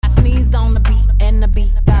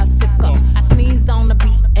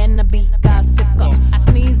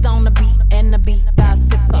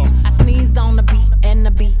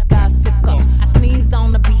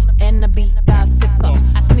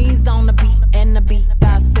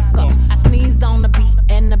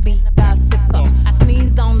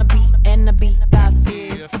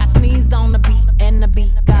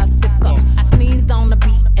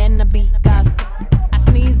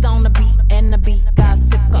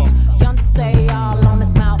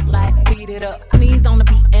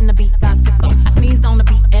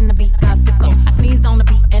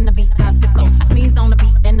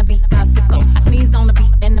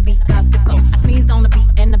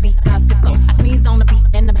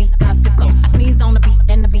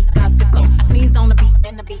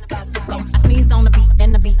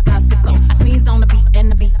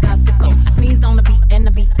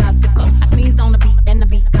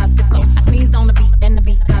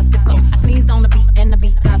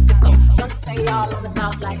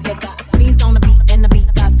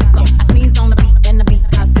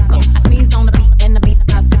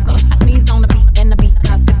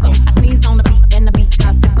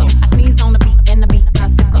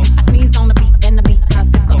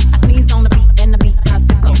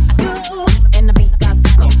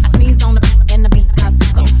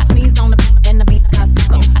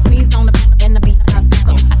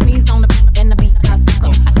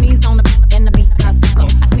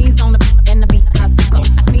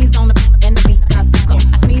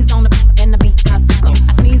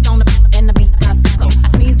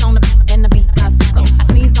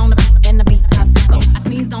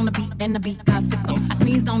beat got sick though. I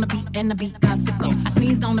sneezed on the beat and the beat got sick though. I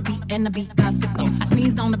sneezed on the beat and the beat got sick though. I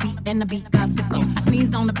sneezed on the beat and the beat got sick though. I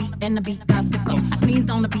sneezed on the beat and the beat got sick though. I sneezed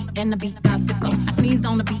on the beat and the beat got sick though. I sneezed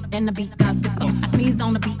on the beat and the beat got sick though. I sneezed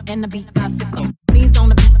on the beat and the beat got sick though. Sneezed on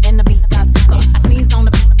the beat and the beat got sick though. I sneezed on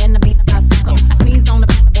the beat and the beat got sick though. I sneezed on the beat and the beat got sick though. I sneezed on the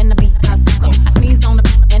beat and the beat got sick though. I sneezed on the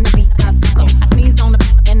beat and the beat got sick though. I sneezed on the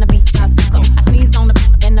beat and the beat got sick though. I sneezed on the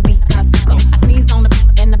beat and the beat got sick though. I sneezed on the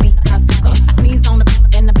beat and the beat got sick though. I sneezed on the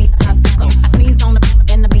beat and the beat got sick though. I sneezed on the beat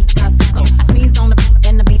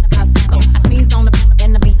and the beat got sick though. I sneezed on the beat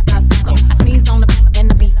and the beat got sick though. I sneezed on the beat and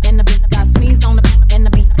the beat and the beat got sneezed on the beat and the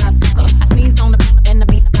beat got sick though. I sneezed on the beat and the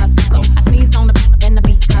beat got sick though. I sneezed on the beat and the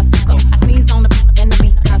beat got sick though. I sneezed on the beat and the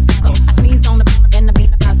beat got sick though. I sneezed on the beat and the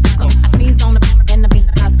beat got sick though. I sneezed on the beat and the beat got sick though. I sneezed on the beat and the beat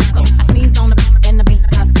got sick though. I sneezed on the beat and the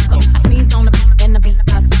beat got sick though. I sneezed on the beat and the beat got sick though. I sneezed on the beat and the beat got sick though. I sneezed on the beat and the beat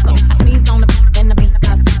got sick though. I sneezed on the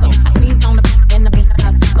beat and the beat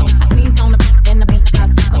got sick though. I sneezed on the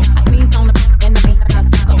beat and the beat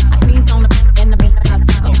got sick though. I sneezed on the beat and the beat got sick though. I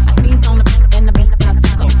sneezed on the beat and the beat got sick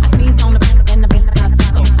though. I sneezed on the beat and the beat got sick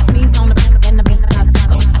though. I sneezed on the beat and the beat got sick though. I sneezed on the beat and the beat got sick though. I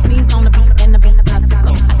sneezed on the beat and the beat got sick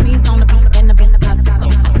though. I sneezed on the beat and the beat got sick though. I sneezed on the beat and the beat got sick though. I sneezed on the beat and the beat got sick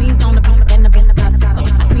though. I sneezed on the beat and the beat got sick though. I sneezed on the beat and the beat got sick though. I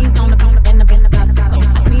sneezed on the beat and the beat got sick though. I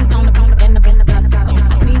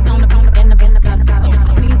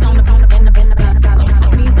sneezed on the beat and the beat got sick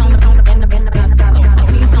though. I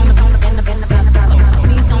sneezed on the beat and the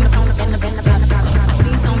beat got sick though. I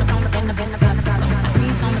sneezed on the beat and the beat got sick though. I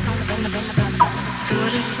sneezed on the beat and the beat got sick though.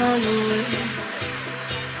 Thought I found a way.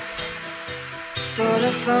 Thought I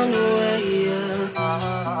found a way, yeah.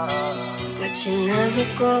 But you never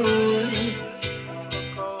go away.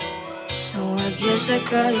 So I guess I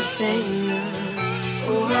gotta stay now.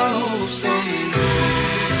 Oh, I hope someday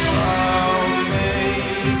I'll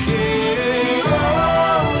make it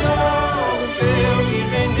out of it,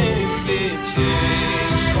 even if it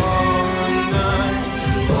takes all night.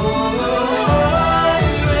 Oh,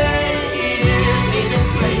 100 years need a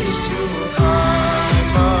place to hide,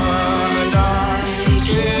 but I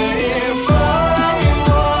can't find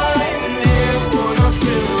one near what I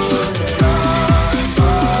feel alive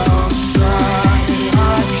outside. I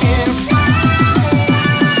can't find it.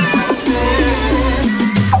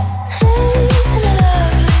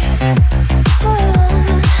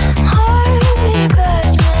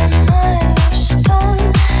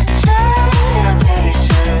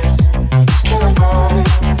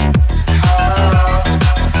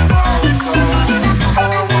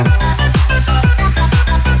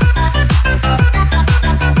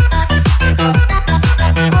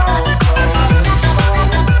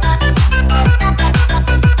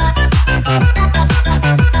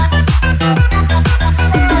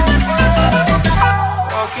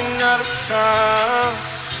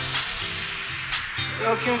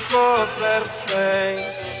 looking for a better place.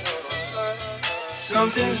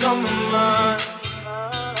 Something's on my mind,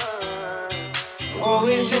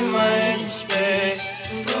 always in my empty space.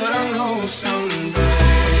 But I know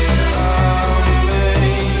someday I'll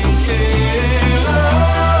make it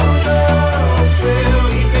out of it,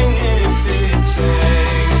 even if it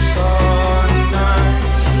takes all night.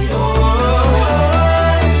 Oh,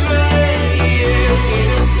 100 years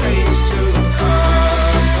need a place to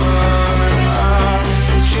hide, but I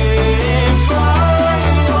can't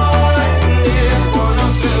find one near what I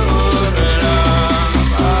feel that I'm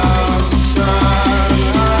outside.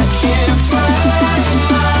 I can't find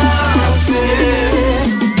my fear.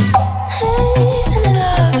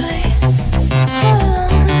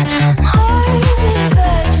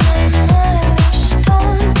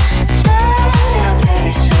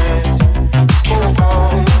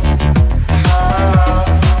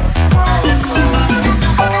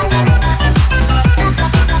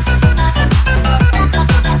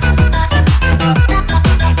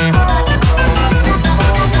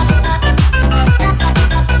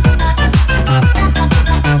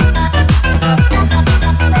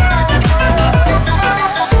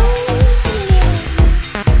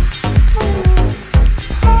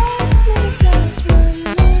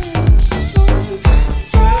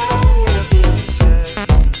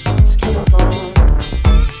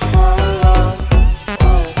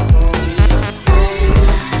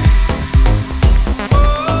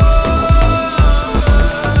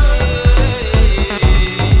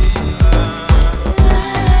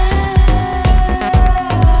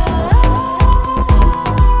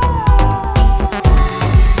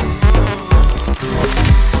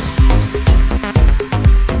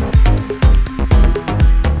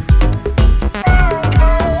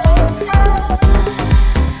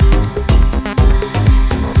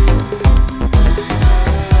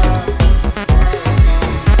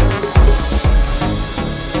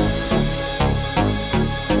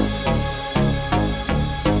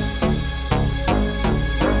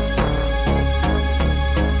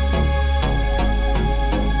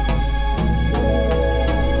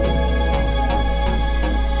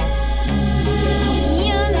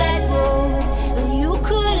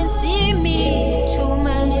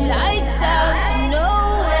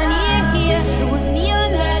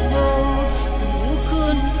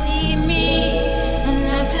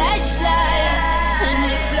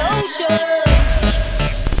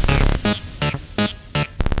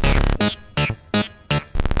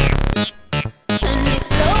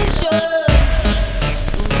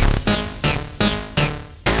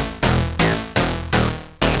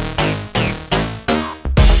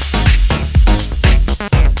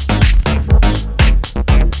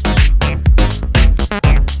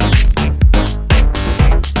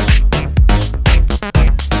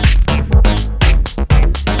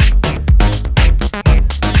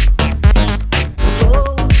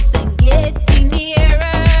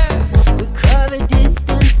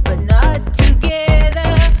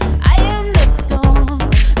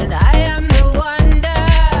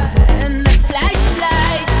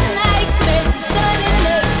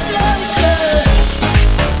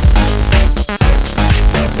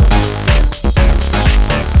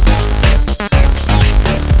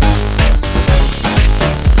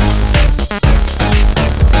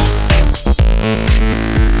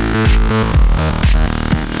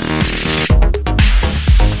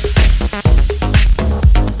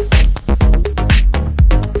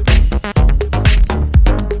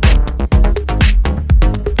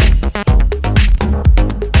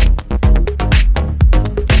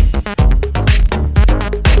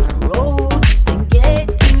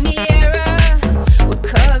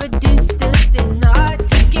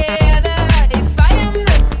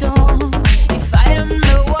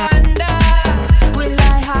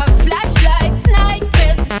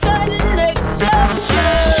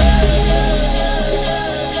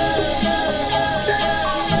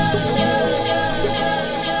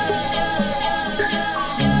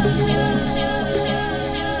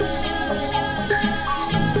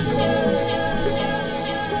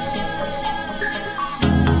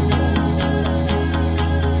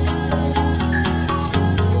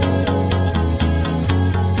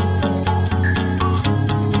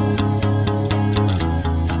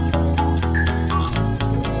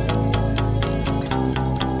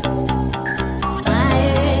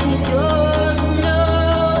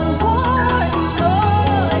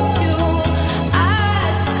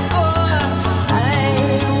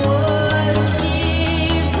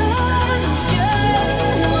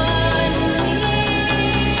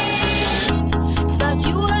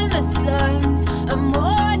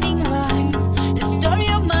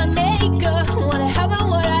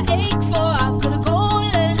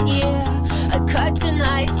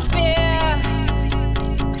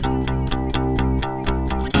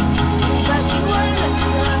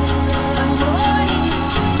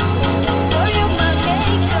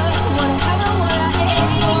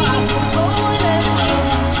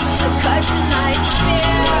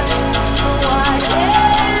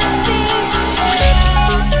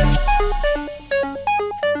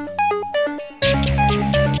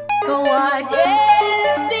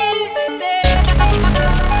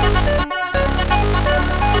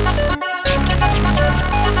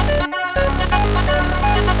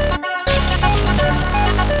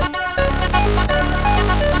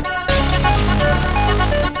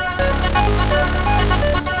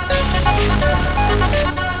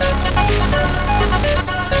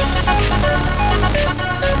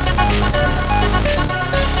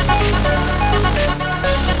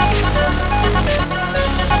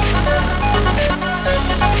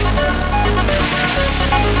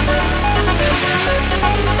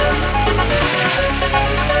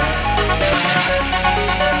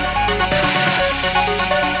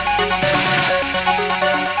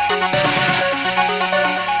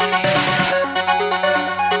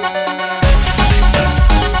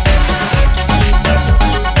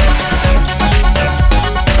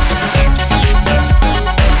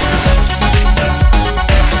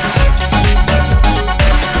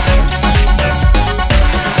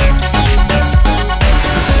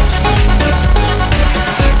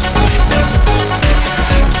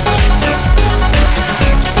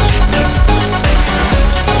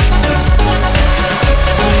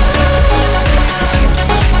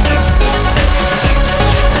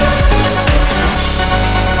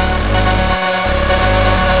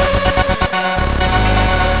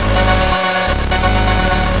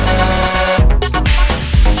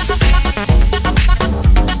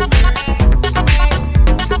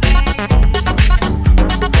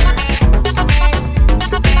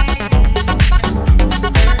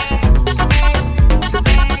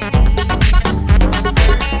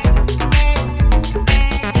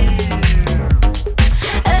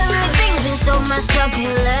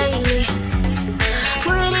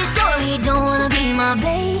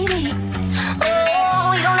 baby.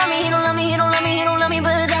 Oh, you don't love me, you don't love me, you don't love me, you don't love me,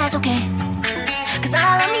 but that's okay. Cause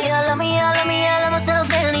I love me, I love me, I love me, I love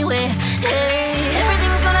myself anyway. Hey,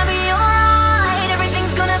 everything's gonna be alright,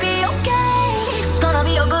 everything's gonna be okay. It's gonna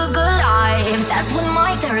be a good, good life. That's what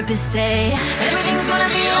my therapist say. Everything's gonna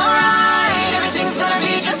be alright, everything's gonna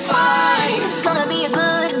be just fine. It's gonna be a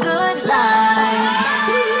good, good life.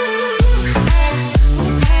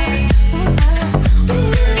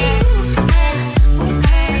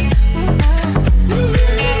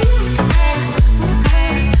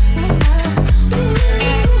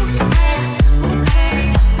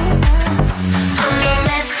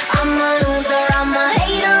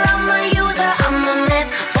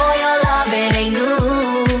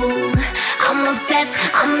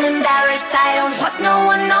 I'm embarrassed, I don't trust no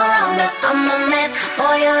one around us. I'm a mess,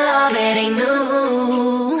 for your love, it ain't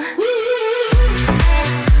new.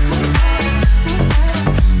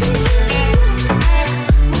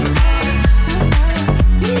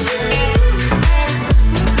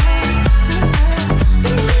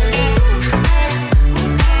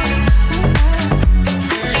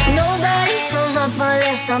 Nobody shows up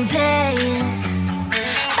unless I'm paying.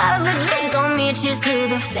 Have a drink on me, cheers to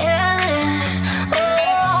the feeling.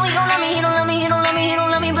 Oh, you don't love me, you don't love me, you don't love me, you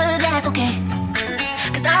don't love me, but that's okay.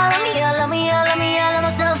 Cause I love me, I love me, I love me, I love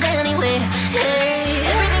myself anyway. Hey,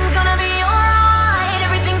 everything's gonna be alright,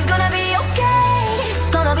 everything's gonna be okay. It's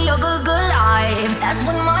gonna be a good, good life. That's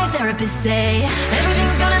what my therapist say.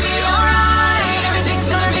 Everything's gonna be alright, everything's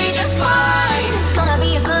gonna be just fine. It's gonna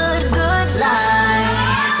be a good, good life.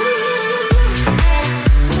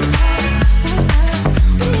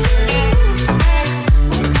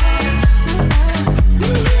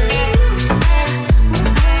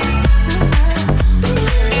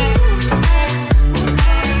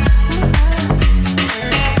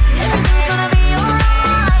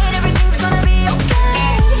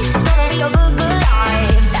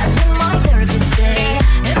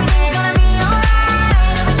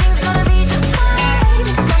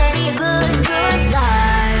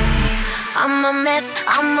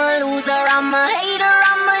 I'm a loser, I'm a hater,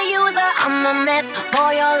 I'm a user, I'm a mess,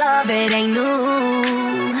 for your love it ain't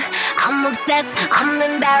new. I'm obsessed, I'm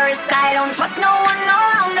embarrassed, I don't trust no one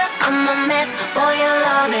around us. I'm a mess, for your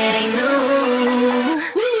love it ain't new.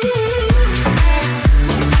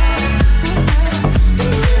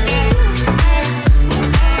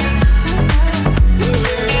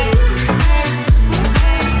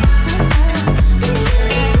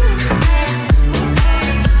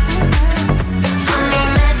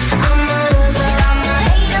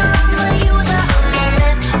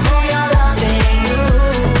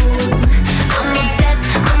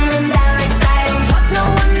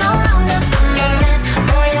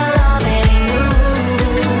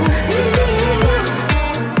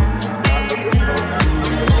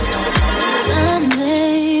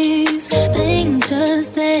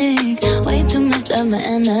 My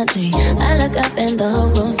energy, I look up and the whole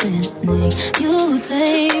room's spinning. You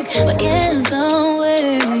take my cares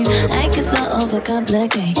away. I get so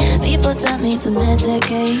overcomplicate. People tell me to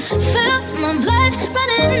medicate. Feel my blood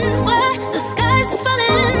running, swear the sky's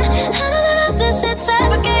falling. I know that all this shit's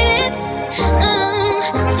fabricated.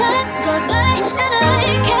 Time goes by and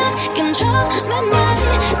I can't control my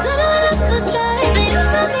mind. Don't know what else to try, but you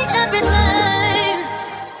tell me every time.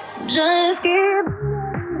 Just keep.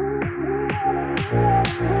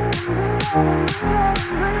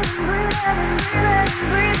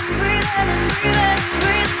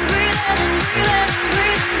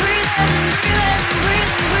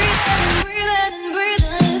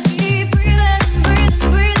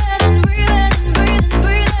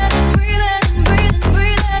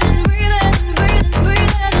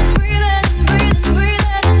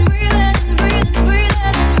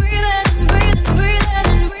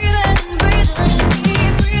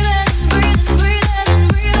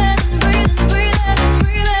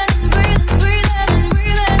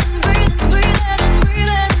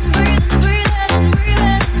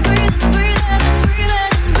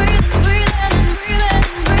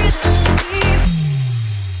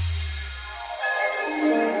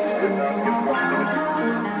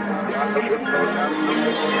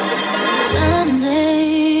 Some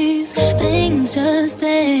days things just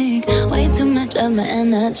take way too much of my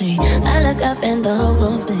energy. I look up and the whole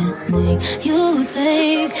room's spinning. You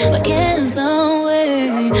take my cares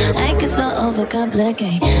away. I get so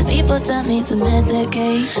overcomplicate. People tell me to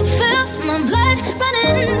medicate. Feel my blood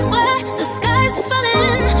running, swear the sky's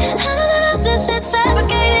falling. I know that all this shit's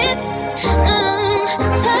fabricated.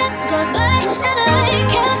 Time goes by and I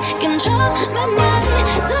can't control my mind.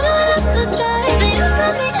 Don't know what else to try, but you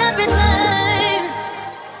tell me every time.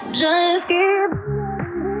 Just keep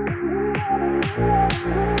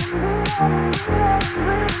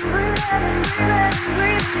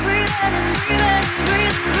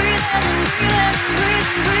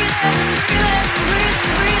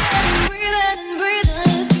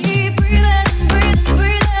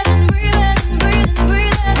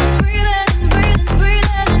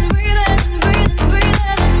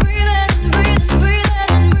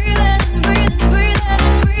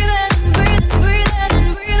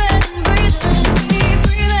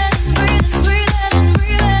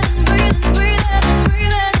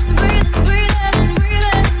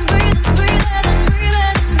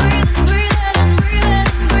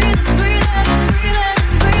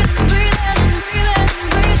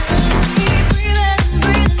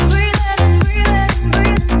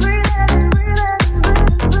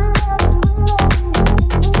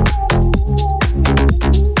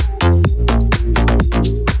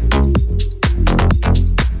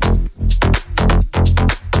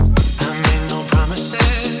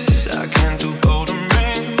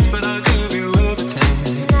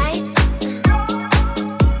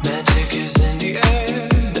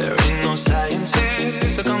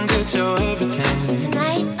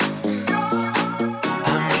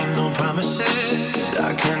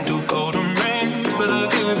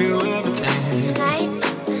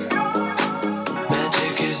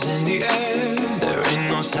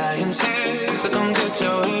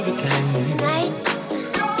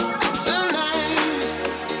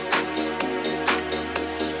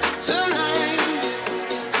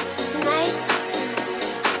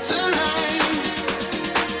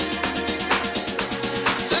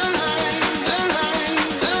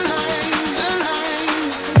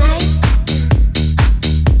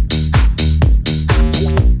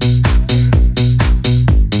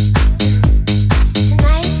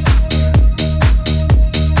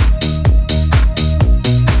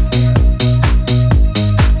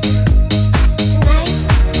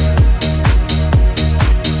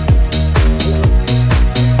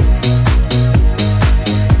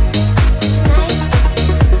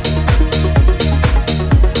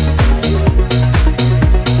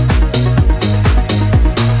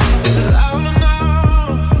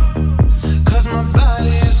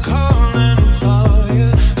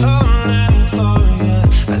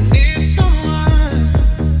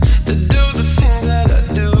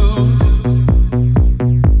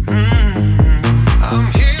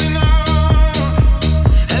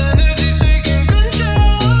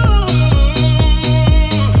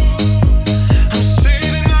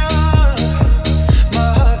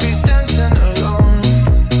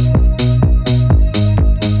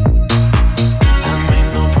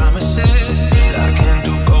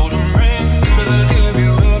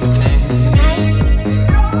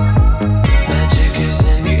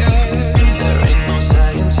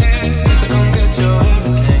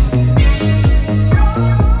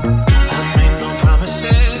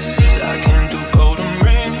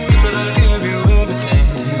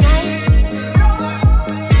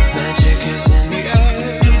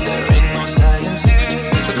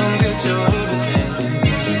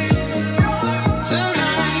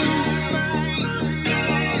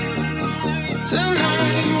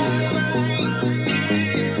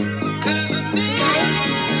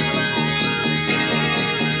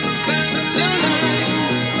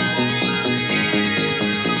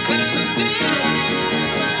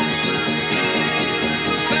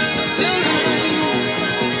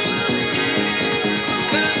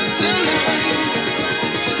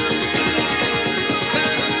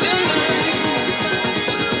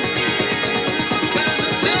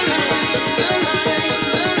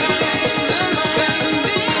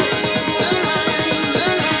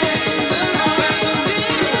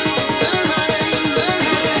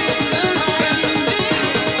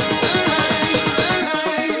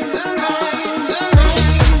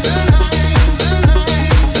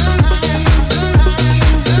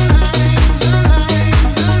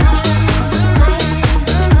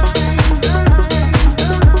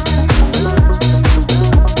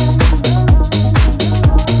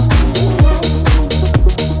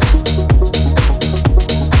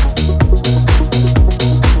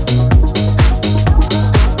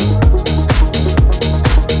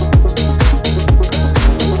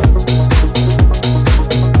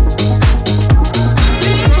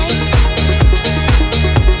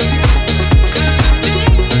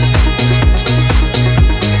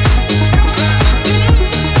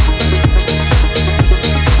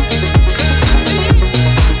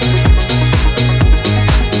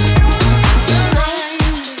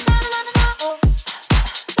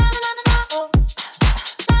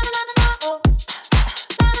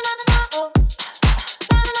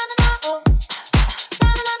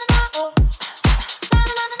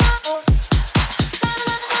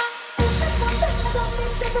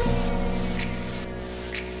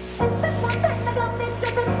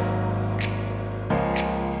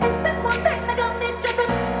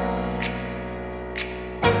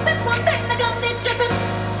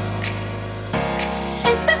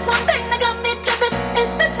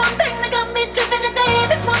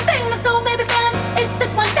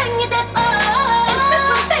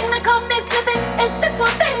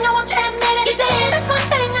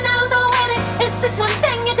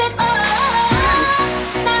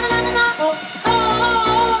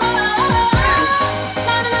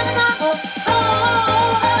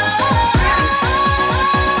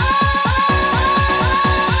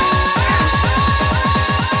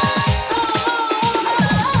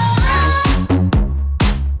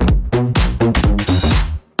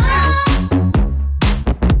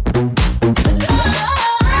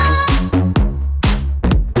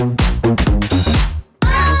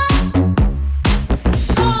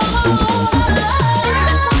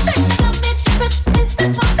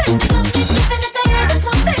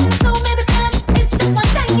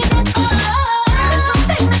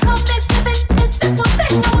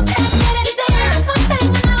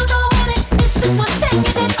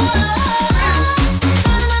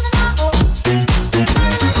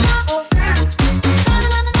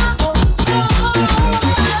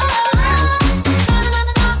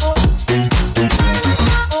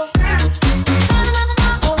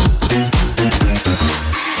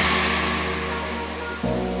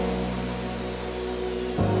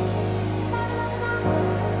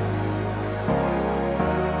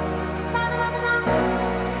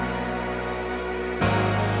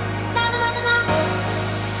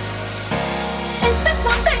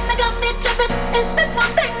It's this one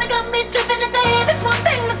thing that got me tripping and day. This one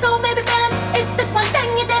thing my soul may be feeling. It's this one thing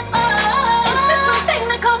you did. It's this one thing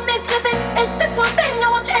that caught me slipping. It's this one thing I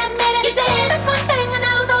want you to admit it. You did. This one thing I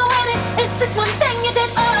know is already. It's this one thing you did.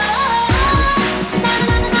 Na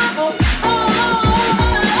na na na.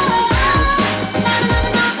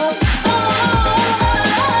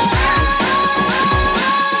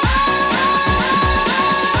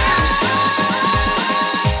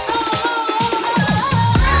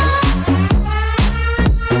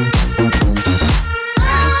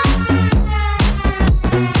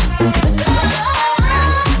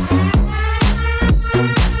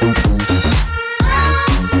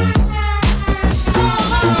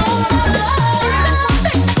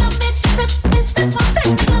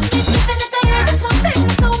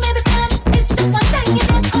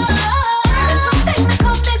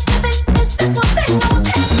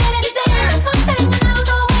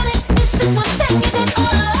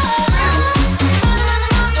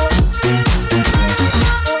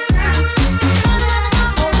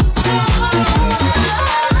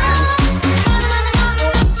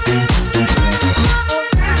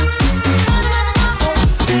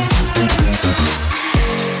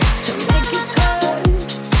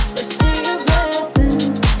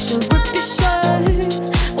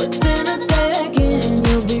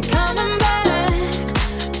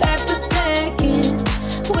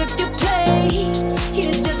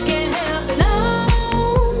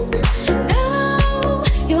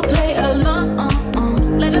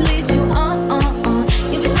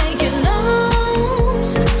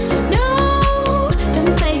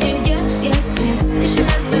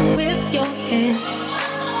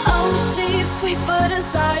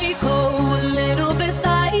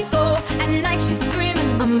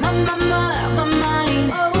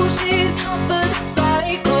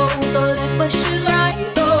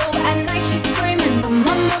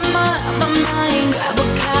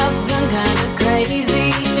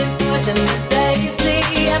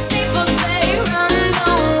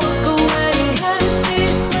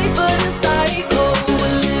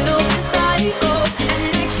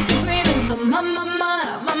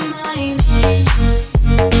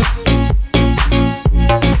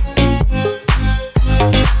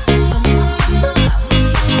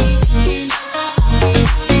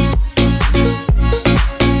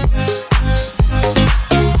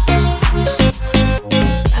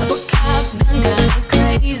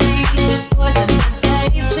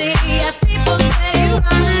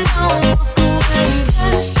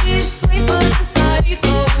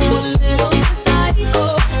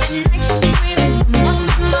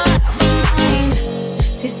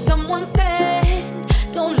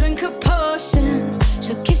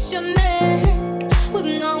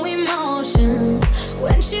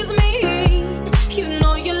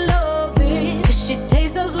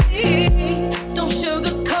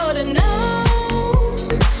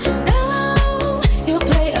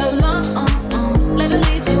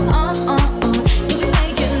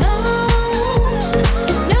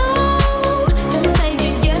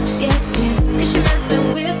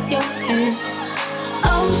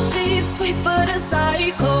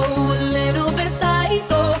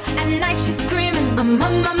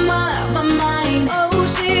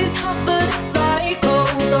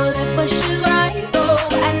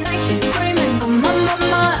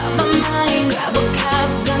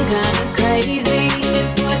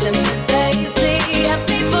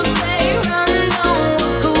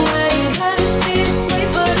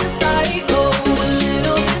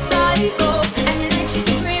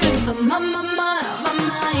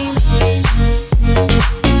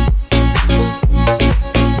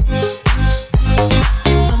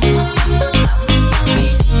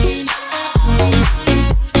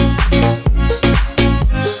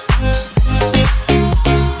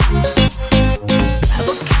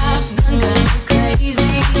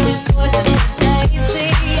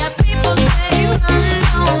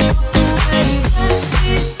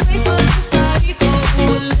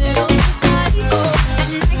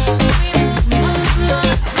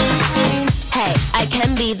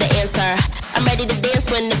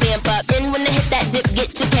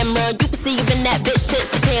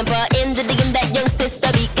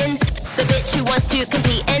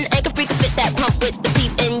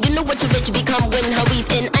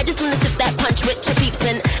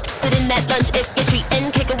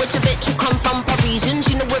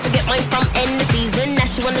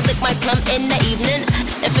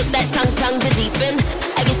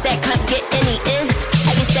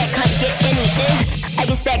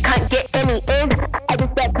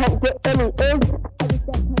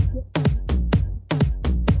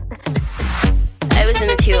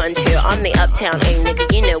 I'm the uptown A nigga,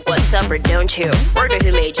 you know what's up or don't you? Word of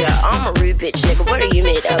who made ya? I'm a rude bitch nigga, what are you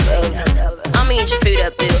made up of? I'ma eat your food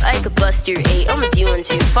up, boo. I could bust your eight, I'ma do one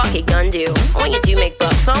too. Fuck it, gun do. When you do make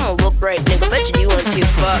bucks, I'ma look right, nigga. Bet you do want to.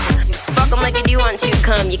 Fuck 'em like you do want to.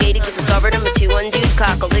 Come, you gated, get discovered. I'm a 2-1 deuce.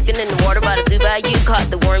 Cock a lickin' in the water by the blue bayou.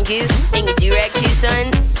 Caught the warm goose. And you do rag too,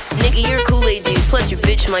 son. Nigga, you're a Kool-Aid dude. Plus your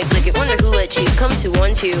bitch might lick it. Wonder who let you come to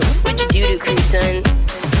 1-2. What you do to crew, son?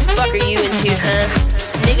 Fuck are you into, huh?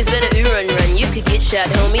 Niggas better run. You could get shot,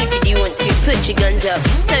 homie, if you do want to. Put your guns up.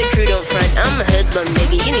 Tell your crew don't front. I'm a hoodlum,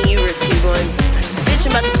 nigga. You know you were 2-1s. Bitch,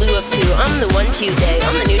 I'm about to blue up too. I'm the 1-2 day.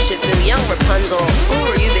 I'm the new ship boo, young Rapunzel. Who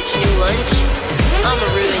are you, bitch? New lunch? I'ma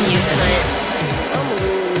ruin you, cunt. I'ma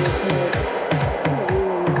ruin you, cunt.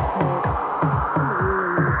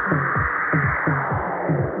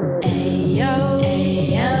 Ayo,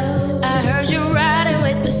 I heard you riding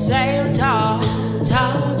with the same tall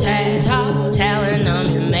talent.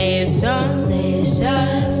 I'm your mason.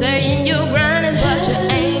 Saying you're grinding, but you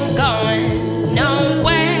ain't going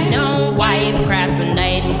nowhere. No, why you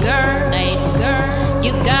procrastinating, girl?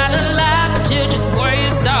 You got a lot, but you just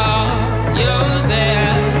waste all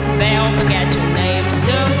yourself. They'll forget your name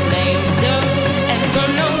soon. And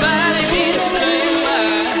will nobody be to blame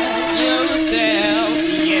but yourself,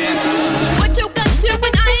 yeah. What you gonna do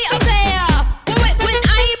when I ain't up there? When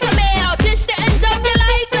I ain't prepared? Bitch, the end of your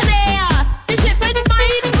life are there. This shit with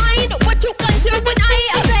mine. What you gonna do when I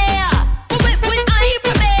ain't up there? When I ain't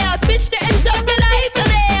prepared? Bitch, the end of your life are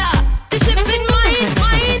there. This shit with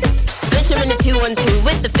mine. Bitch, I'm in the 2-1-2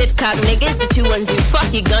 with the fifth cock, niggas, the 2-1-2.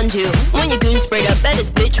 Fuck your gun, you. When your goon sprayed up, bet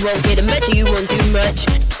this bitch won't get him. Bet you won't do much.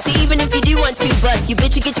 See, even if you do want to bust, you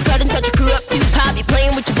bitch, you get your cut and touch your crew up too. Pop, you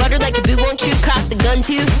playing with your butter like a boo, won't you? Cock the gun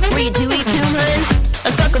too. Where you do eat coon, hun?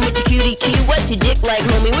 I'm fucking with your cutie Q. What's your dick like,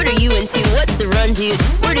 homie? What are you into? What's the run, dude?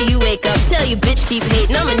 Where do you wake up? Tell you bitch keep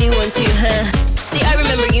hating. I'm a new one too, huh? See, I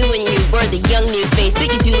remember you when you were the young new face, but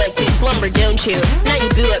you do like to slumber, don't you? Now you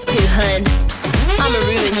boo up too, hun. I'ma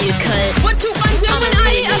ruin you, cunt. What you gonna do when I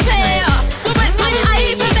ain't up here? When I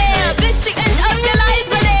ain't prepared? Bitch, the end of your life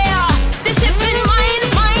are there. This shit been mine.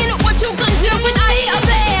 What you gonna do when I ain't up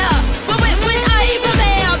here? When I ain't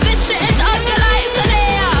prepared? Bitch, the end of your life are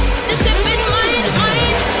there. This shit been mine.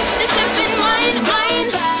 This shit been mine.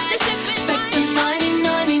 This shit been Back to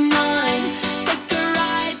 1999. Take a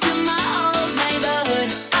ride to my old neighborhood.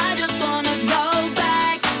 I just wanna go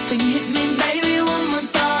back. Sing hit me, baby, one more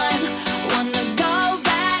time. Wanna go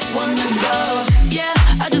back, wanna go. Yeah,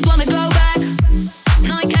 I just wanna go back.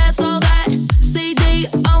 Nike ass, all that. CD,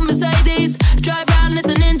 oh Mercedes. Drive round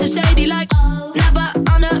listening to Shady like never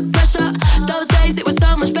under pressure. Those days it was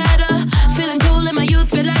so much better. Feeling cool in my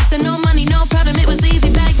youth, relaxing. No money, no problem, it was easy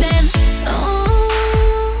back then.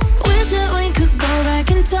 Oh, wish that we could go back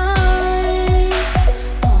in time.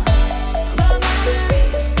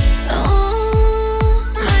 Oh,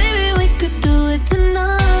 maybe we could do it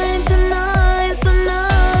tonight.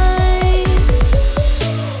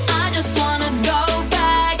 I just wanna go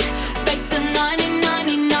back to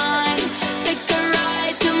 1999. Take a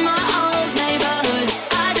ride to my old neighborhood.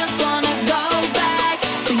 I just wanna go back.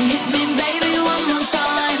 Sing hit me, baby, one more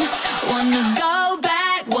time. Wanna go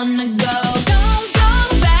back, wanna go. Go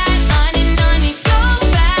back, 1990. Go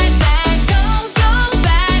back, go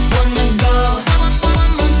back. Wanna go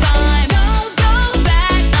one more time. Go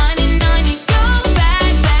back, 1990. Go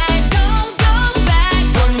back, go back.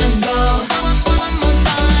 Wanna go one more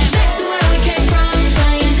time. Back to where we came from,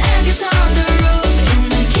 playing air guitar on the roof, in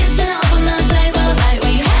the kitchen up on the table, like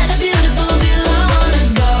we had a beautiful view. I wanna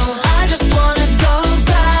go. I just wanna go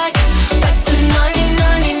back to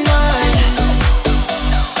 1999.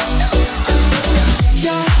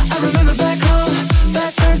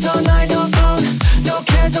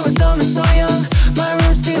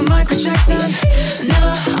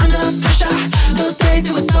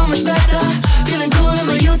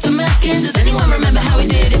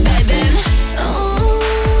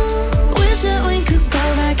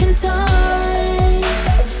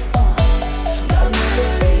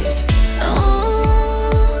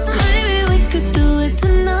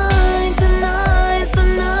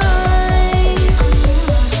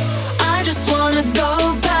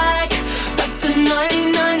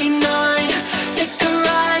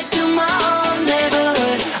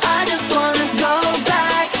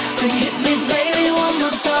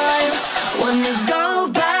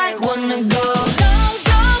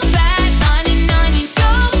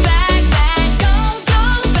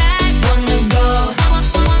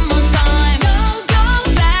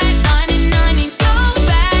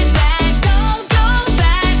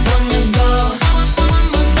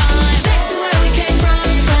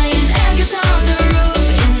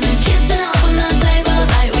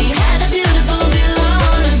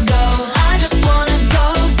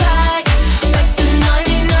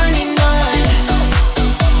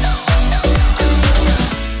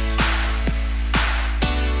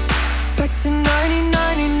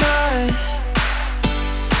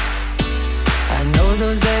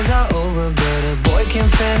 boy can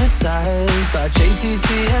fantasize about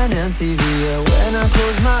JTT and MTV. Yeah, when I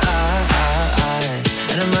close my eyes,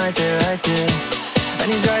 and I'm right there,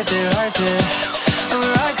 and he's right there, I'm right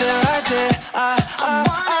there, I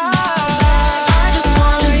just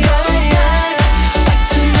wanna go back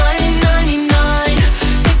to 1999.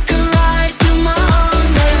 Take a ride to my own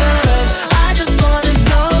neighborhood. I just wanna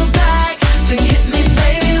go back. Sing hit me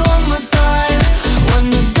baby one more time.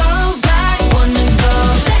 Wanna go back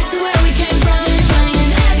to where we came from.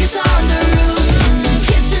 Playing air guitar on the roof, in the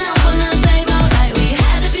kitchen up on the table, like we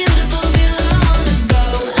had a beautiful view. I wanna go.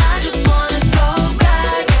 I just wanna go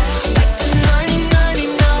back to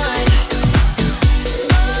 1999.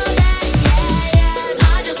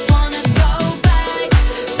 I just wanna go back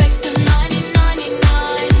to 1999.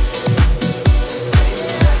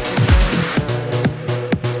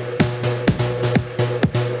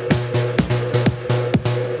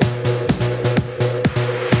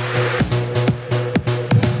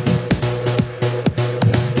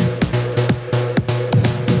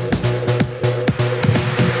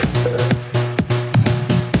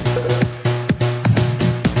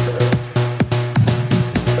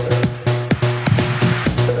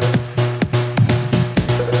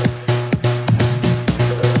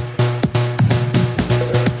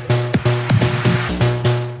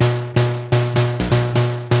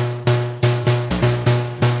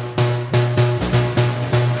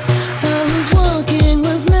 I was walking,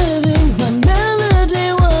 was living, my melody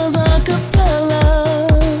was a cappella.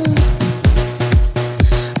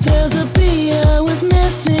 There's a beat I was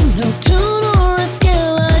missing, no tune or a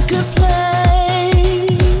scale I could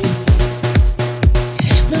play.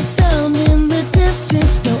 No sound in the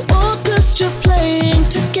distance, no orchestra playing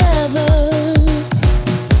together.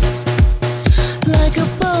 Like a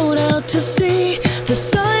boat out to sea, the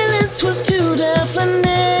silence was too deafening.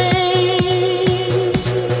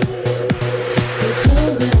 So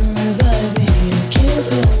come and revive me. I can't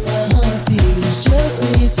feel my heartbeat. It's just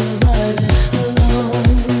me surviving alone.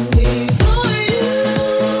 Before you,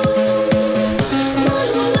 my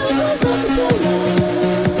whole life was a cappella.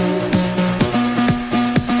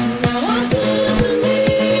 Now I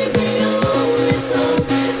symphonies, the only song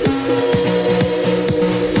to sing.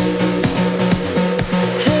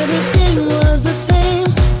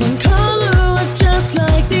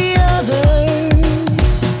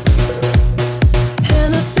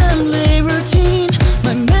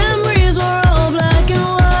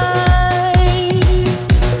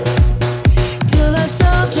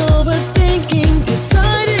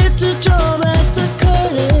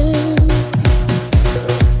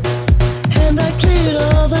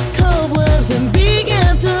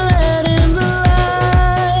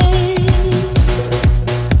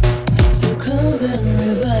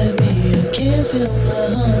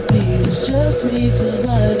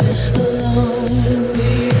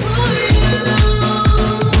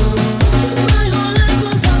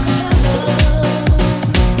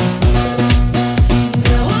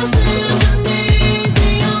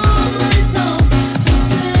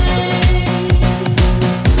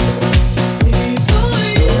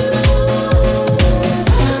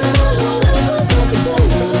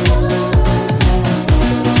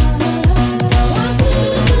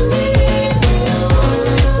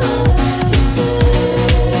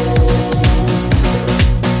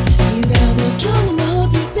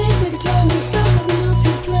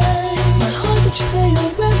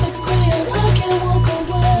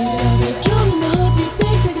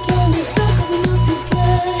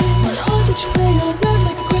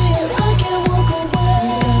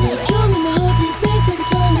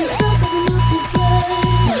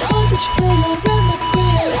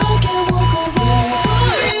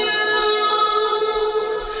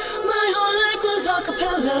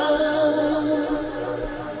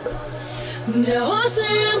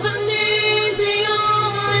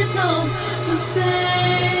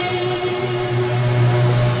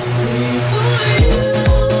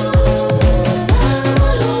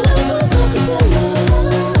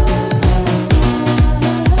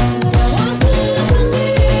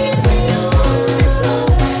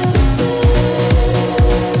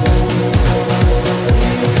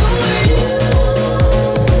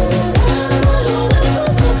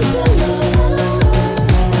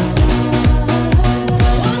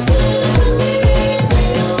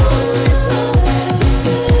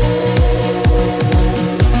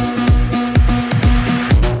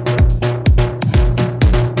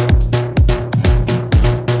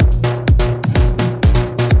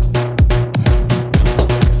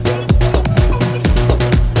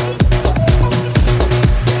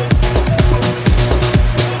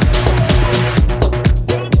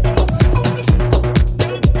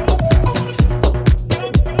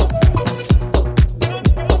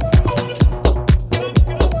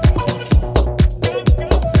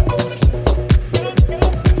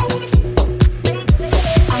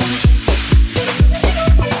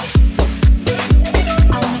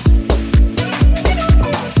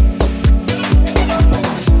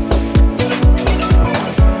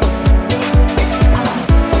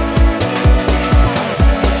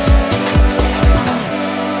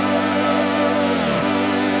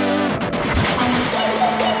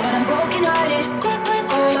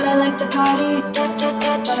 party,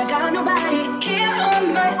 but I got nobody here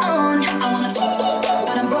on my own. I wanna fuck,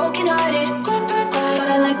 but I'm broken hearted. But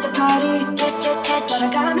I like to party, but I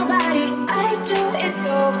got nobody. I do it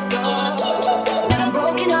so. I wanna fuck, but I'm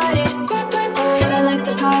broken hearted. But I like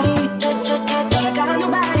to party, but I got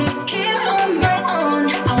nobody here on my own.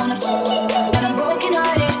 I wanna fuck, but I'm broken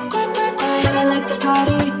hearted. But I like to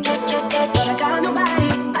party, but I got nobody.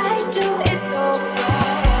 I do it so.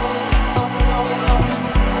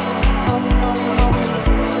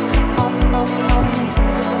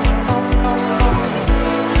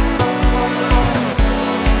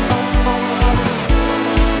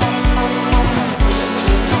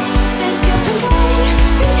 Since you've been gone,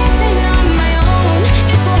 been dancing on my own.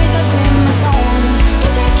 These boys up in my zone,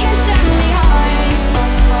 but they can't turn me on.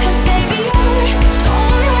 'Cause baby, you're the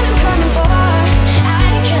only one I'm coming for.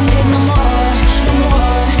 I can't take no more, no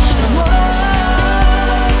more, no more.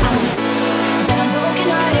 But I'm broken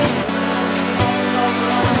hearted.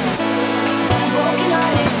 But I'm broken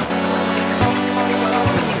hearted.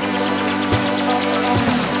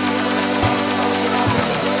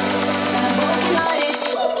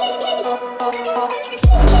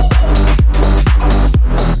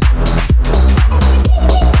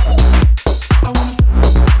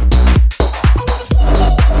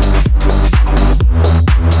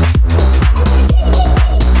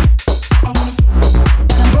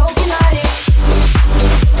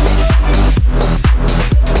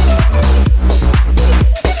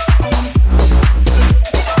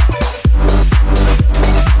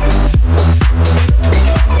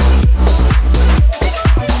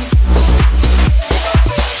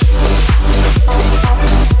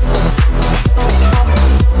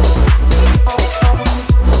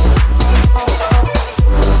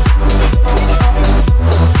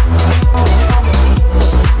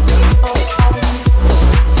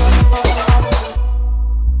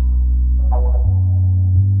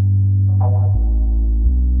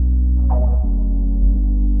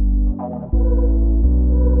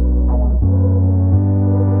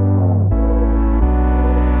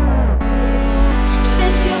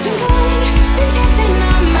 Since you've been gone, been dancing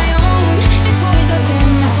on my own. These boys up in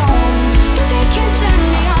my zone, but they can't turn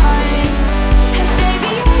me on. 'Cause baby,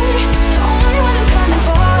 you're the only one I'm coming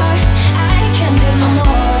for. I can't take no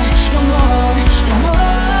more, no more, no more.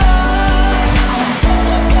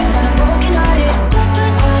 But I'm broken hearted.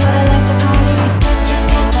 But I like to party.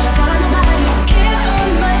 But I got nobody here on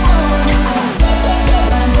my own.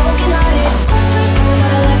 But I'm broken hearted.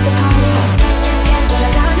 But I like to party. But I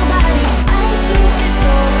got nobody. I do it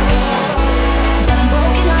so. But I'm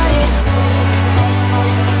broken hearted.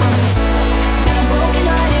 But I'm broken hearted. But I'm broken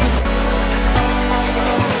hearted.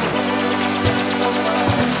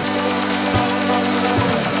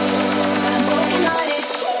 But I'm broken hearted.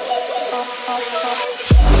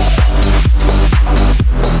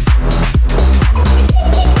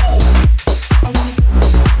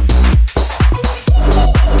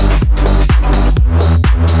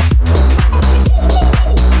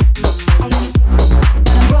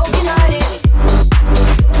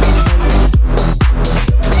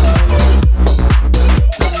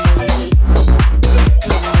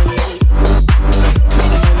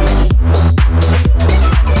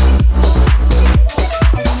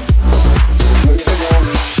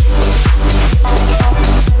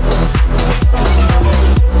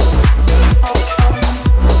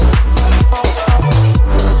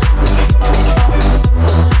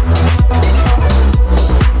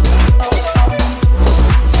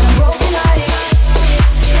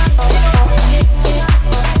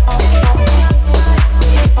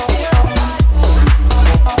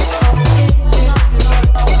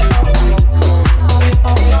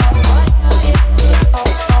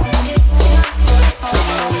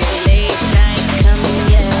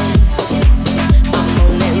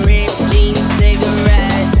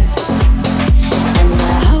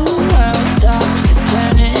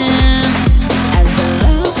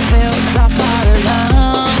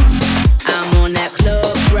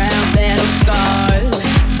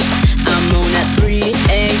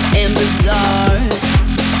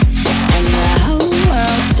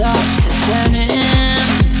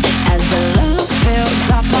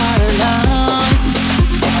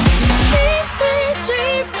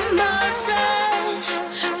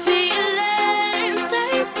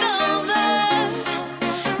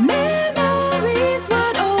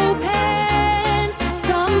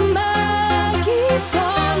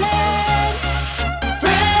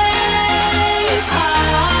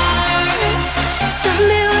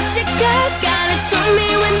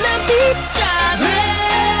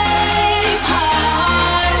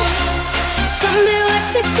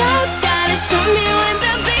 you got, gotta show me when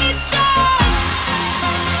the beat drops.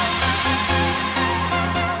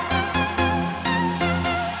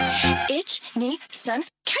 son,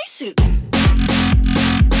 Kaisu.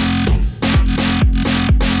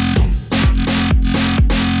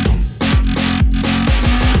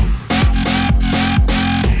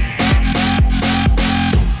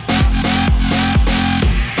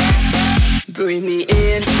 Bring me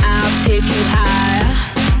in, I'll take you higher.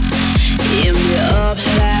 Heat me up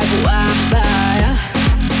like wildfire.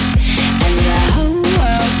 And the whole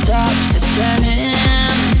world stops just turning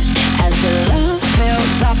as the love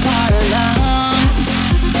fills up our lungs.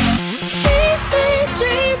 These sweet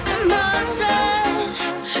dreams in motion,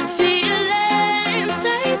 feelings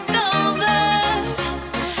take over.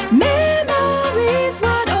 Memories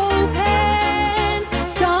wide open,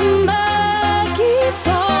 summer keeps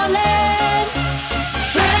calling.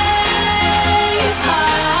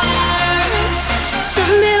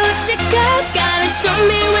 Gotta show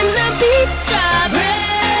me when the beat drops.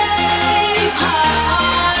 Brave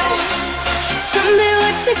heart, show me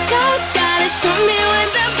what you got. Gotta show me when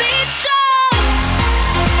the beat drops.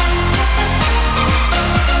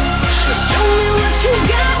 Show me what you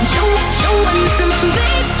got. Show when the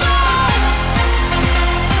beat drops.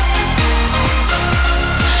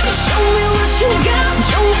 Show me what you got.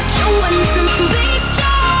 Show when the beat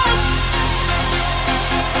drops.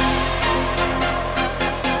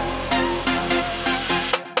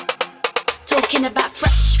 Talking about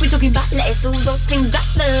fresh, we're talking about less. All those things that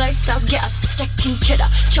the lifestyle get us. Stacking cheddar,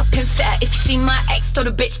 chopping fat. If you see my ex, told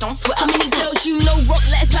a bitch don't sweat. How many girls you know rock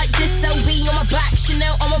letters like this? LV on my back,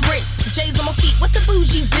 Chanel on my wrist, J's on my feet. What's a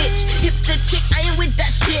bougie bitch? Hipster chick, I ain't with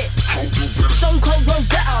that shit. Stone Cold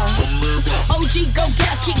Rosetta, OG go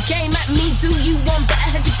get a kick game at me. Do you want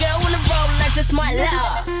better? Had your girl on the roll and I just might let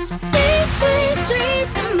her. These sweet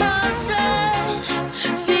dreams in motion,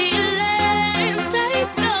 feelings take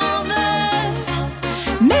over.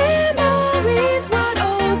 Memories wide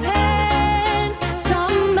open,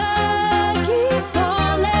 summer keeps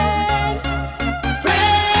calling.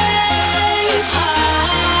 Brave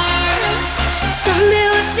heart, show me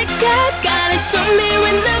what you got. Gotta show me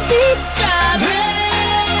when the beat drops.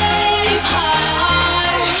 Brave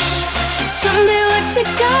heart, show me what you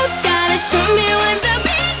got. Gotta show me when the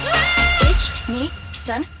beat drops. Itch me,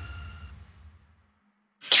 son,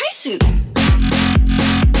 Kaisu.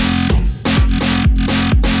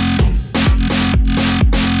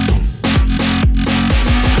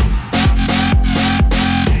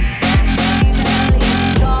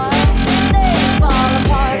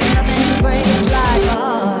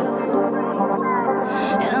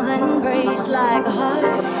 Like a heart.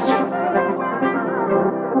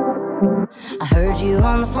 I heard you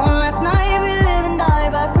on the phone last night. We live and die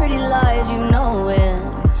by pretty lies, you know it.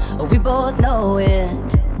 Oh, we both know it.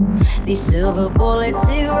 These silver bullet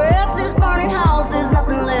cigarettes, this burning house, there's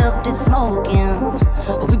nothing left, it's smoking.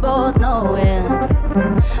 Oh, we both know it.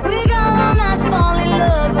 We got all night to fall in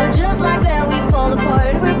love, but just like that we fall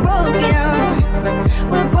apart. We're broken,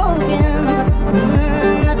 we're broken.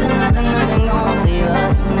 Nothing gonna save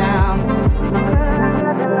us now.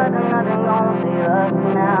 Nothing gonna save us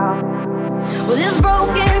now. Well, this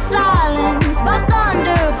broken silence by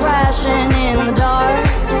thunder crashing in the dark,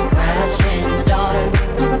 crashing in the dark.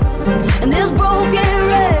 And this broken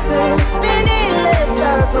record spinning less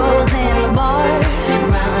circles in the bar, and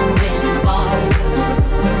round in the bar.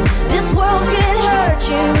 This world can hurt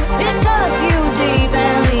you, it cuts you deep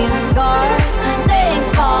and leaves a scar. Things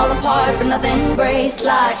fall apart, but nothing breaks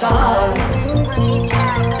like a heart.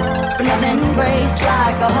 But nothing breaks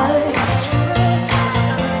like a heart.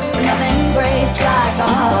 But nothing breaks like a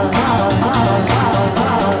heart.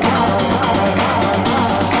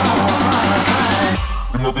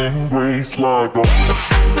 But nothing breaks like a heart.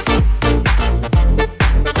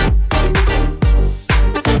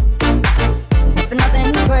 But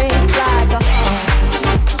nothing breaks like a heart.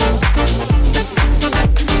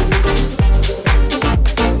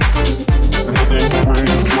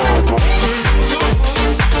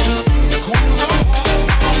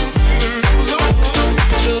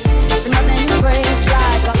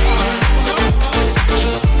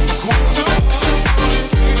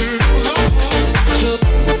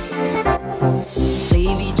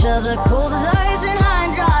 Cold as ice and high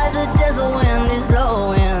and dry, the desert wind is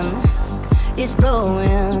blowing, it's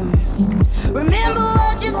blowing. Remember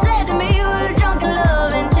what you said to me, we were drunk in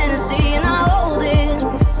love in Tennessee, and I hold it,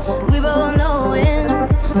 we both know it,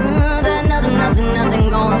 that nothing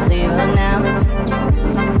gonna save us now.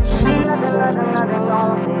 Nothing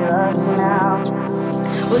gonna save us now.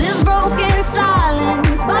 Well, this broken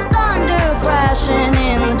silence by thunder crashing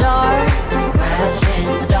in the dark, crashing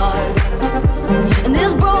in the dark. And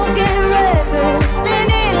this broken record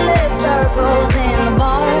spinning less circles in the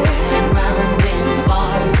bar, and round in the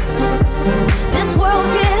bar. This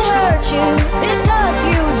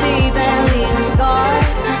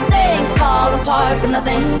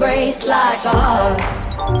Nothing breaks like a heart.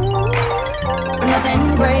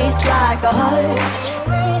 Nothing breaks like a heart.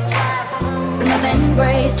 Nothing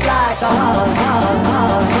breaks like a heart.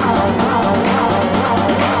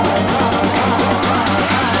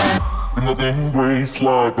 Nothing breaks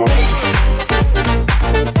like a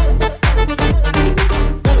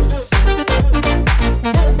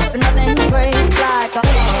Nothing breaks like a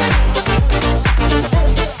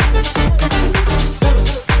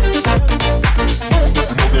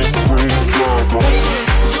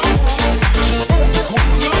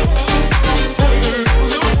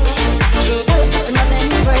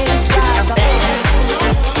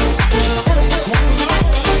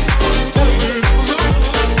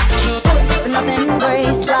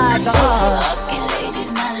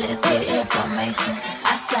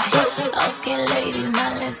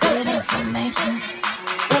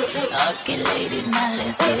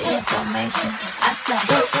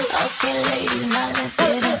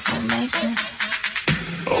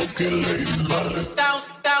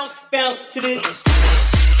bounce to this.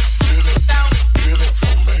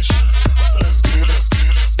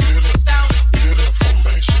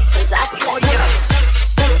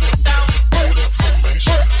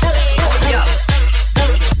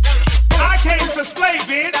 I came to slay,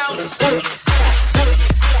 bitch.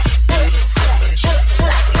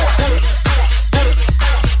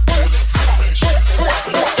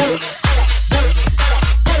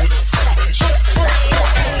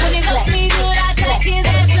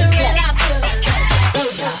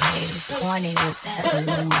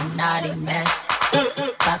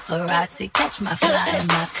 Paparazzi catch my fly and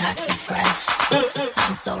my cocky fresh.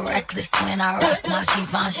 I'm so reckless when I rock my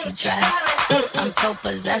Givenchy dress. I'm so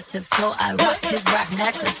possessive, so I rock his rock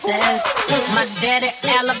necklaces. My daddy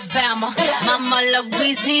Alabama, mama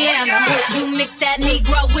Louisiana. You mix that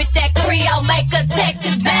Negro with that Creole, make a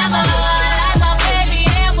Texas Bama. I like my baby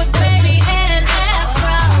hair with baby hair and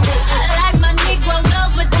afro. I like my Negro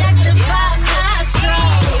nose with Jackson 5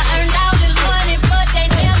 nostrils. I earned all this money, but they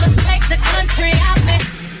never take the country I'm in.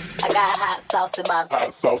 I got hot sauce in my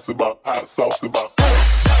hot sauce in my hot sauce in my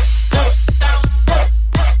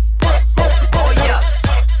Oh yeah.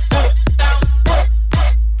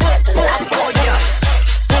 Oh yeah.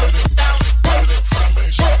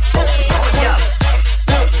 Oh yeah.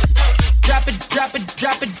 Drop it, drop it,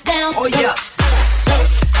 drop it down. Oh yeah.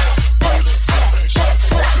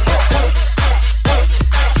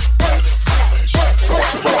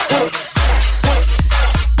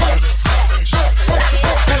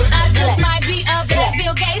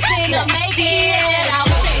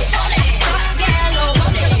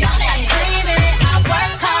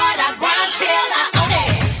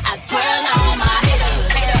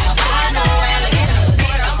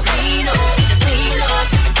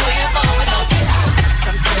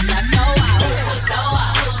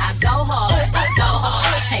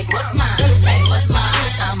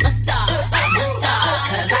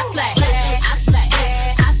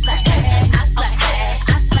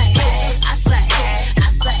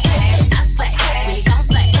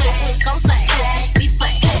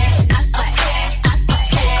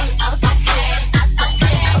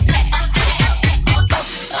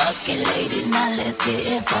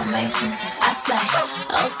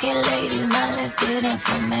 Okay, ladies, now let's get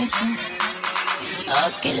information.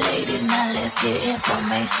 Okay, ladies, now let's get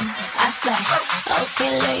information. I say,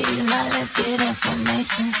 okay, ladies, now let's get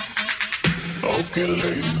information. Okay,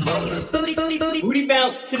 ladies, now let's booty, booty, booty, booty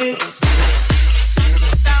bounce to this.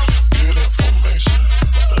 get information.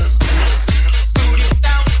 Let's get booty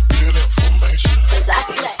bounce, get information. 'Cause I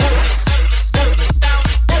say,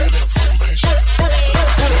 get information.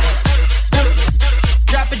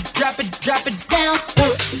 Drop it, drop it, drop it down.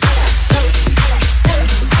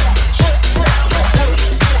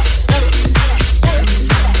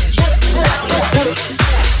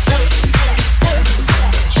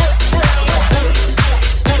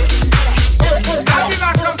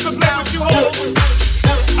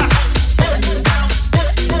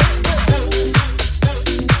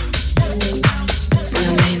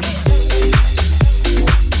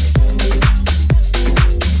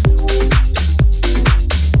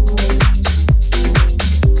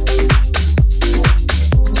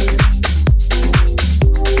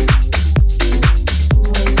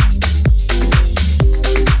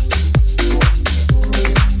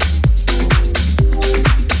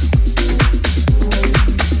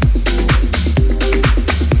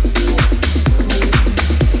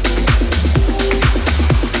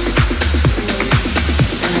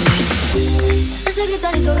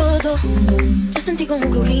 Yo sentí como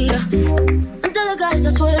crujía antes de caerse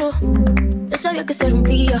al suelo. Ya sabía que se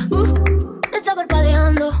rompía. Está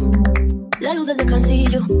parpadeando la luz del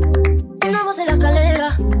descansillo, una voz de la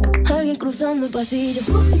escalera, alguien cruzando el pasillo.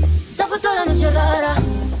 Se ha puesto la noche rara,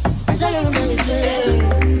 me salió luna y estrella.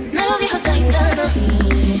 Me lo dijo esa gitana,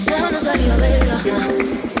 mejor no salir a verla.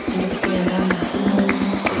 Sueño que estoy andando,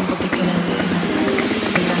 con un poquito que la veo.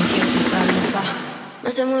 Venga, no quiero tocarlo, pa.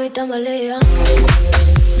 Me se mueve y tambalea.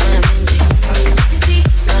 Malamente, sí, sí,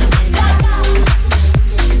 malamente.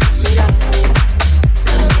 Mira,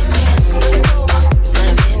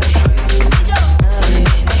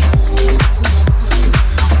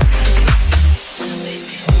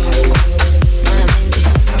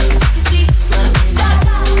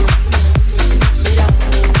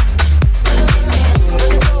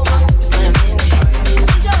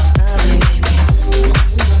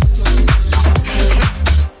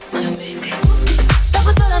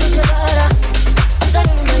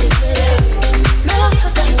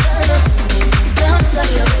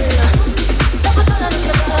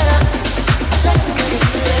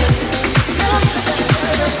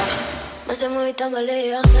 se mueve y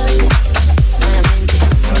tambalea. Malamente,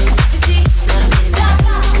 sí, sí, malamente.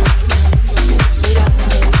 Mira,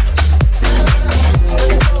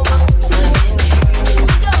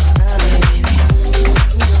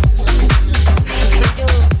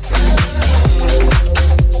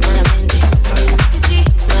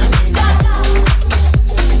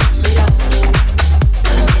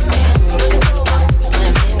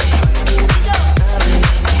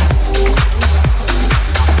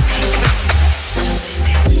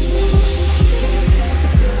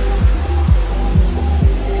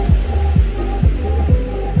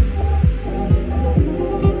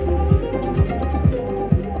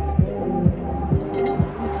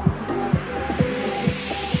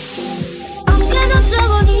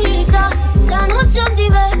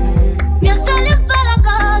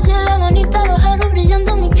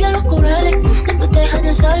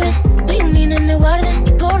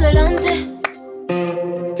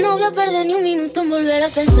 perder ni un minuto en volver a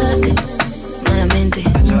pensarte. Malamente,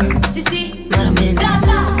 sí, sí, malamente.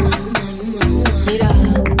 Mira,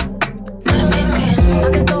 malamente,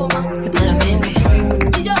 malamente.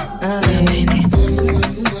 Y yo, malamente.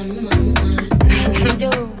 Y yo,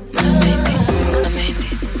 malamente, malamente,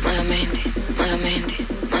 malamente,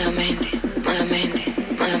 malamente, malamente,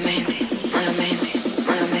 malamente, malamente, malamente.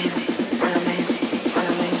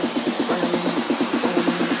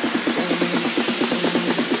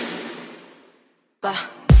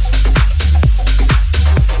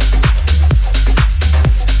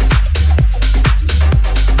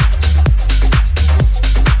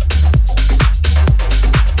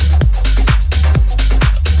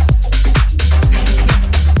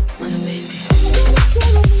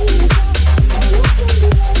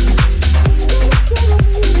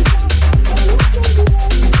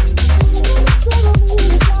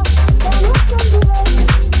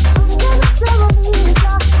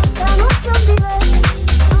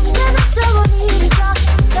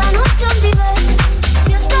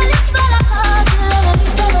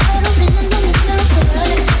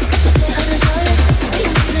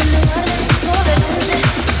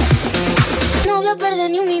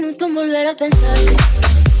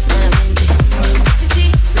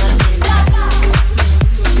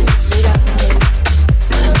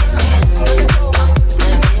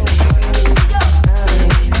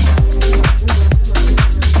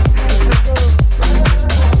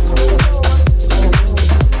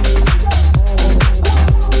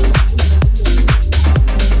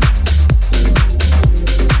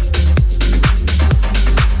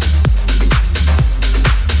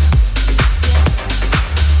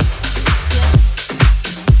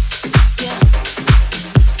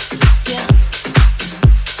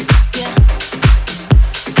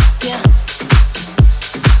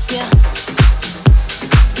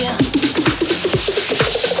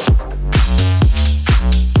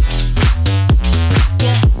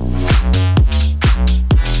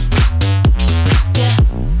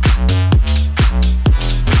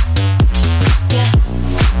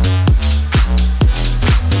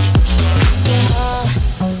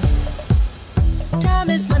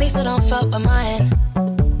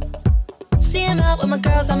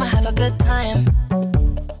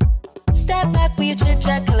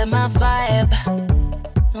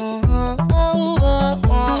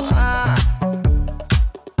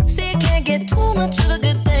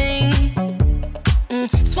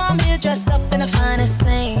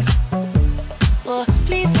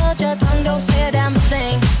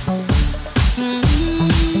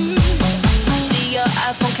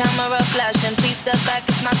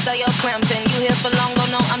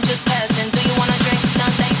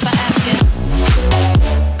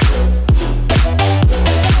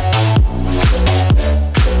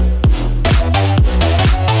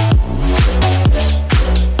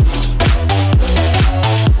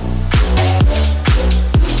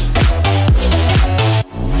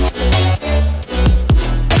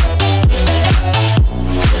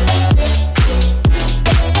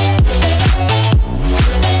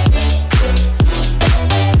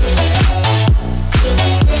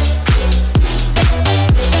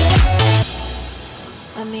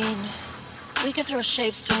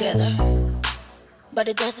 shapes together, but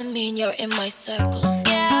it doesn't mean you're in my circle.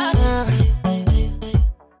 Yeah.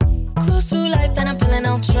 Cruise through life and I'm feeling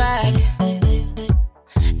on track.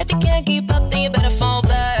 If you can't keep up, then you better fall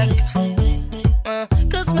back.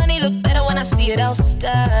 Cause money look better when I see it all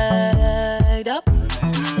stacked up.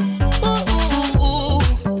 Ooh.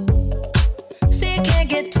 See, you can't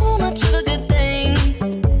get too much of a good thing.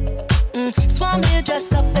 So I'm here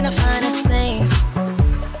dressed up in the finest things.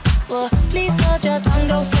 Well, please hold your tongue,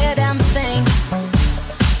 don't say a damn thing.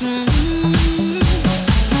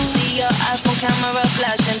 See your iPhone camera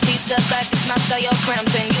flashing. Please step back, it's my style, you're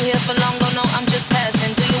cramping. You here for long, oh no, I'm just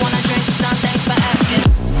passing. Do you wanna drink? No, thanks for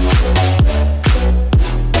asking.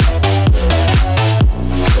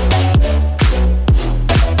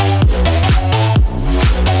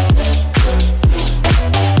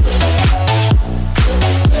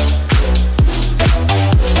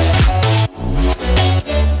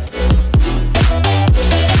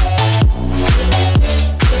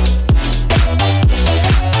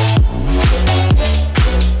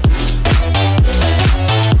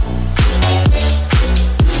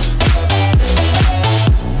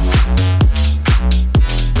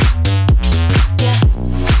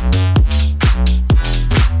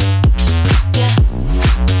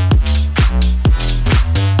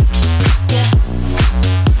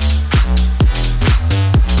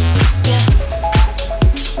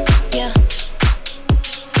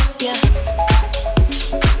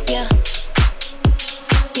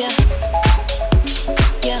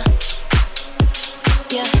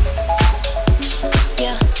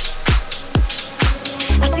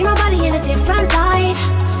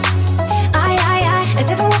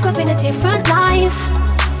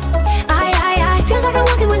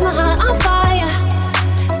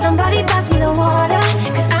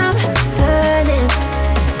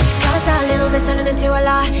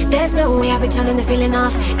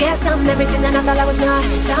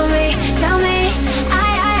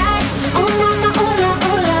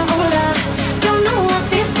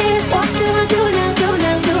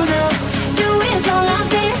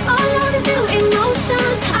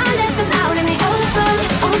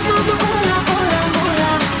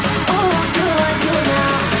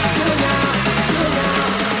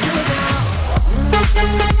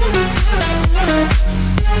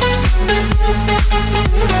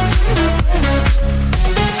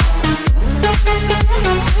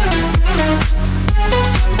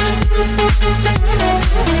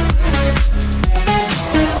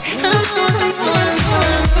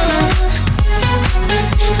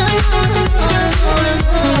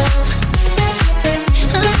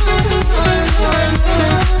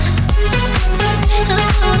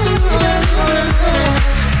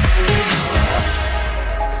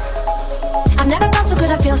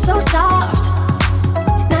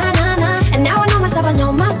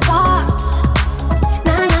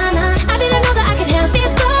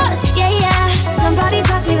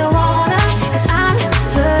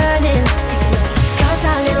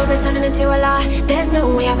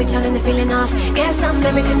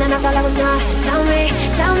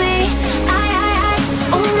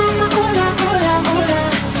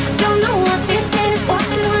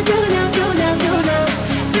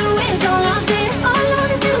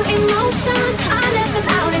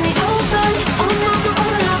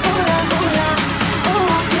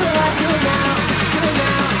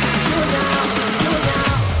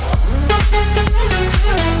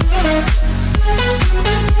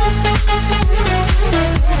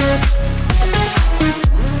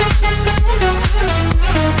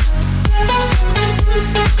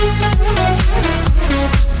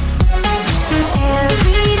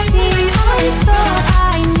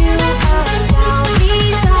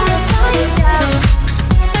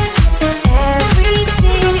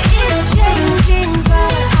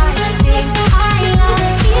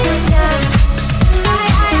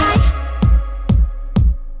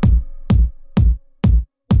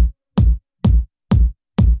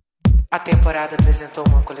 A temporada apresentou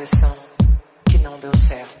uma coleção que não deu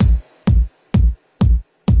certo.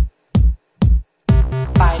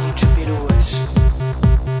 Baile de peruas.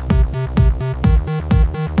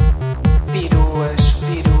 Peruas,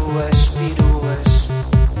 peruas, peruas.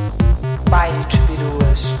 Baile de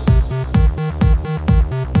peruas.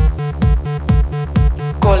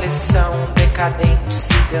 Coleção decadente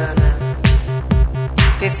cigana.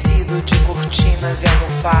 Tecido de cortinas e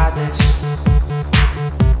almofadas.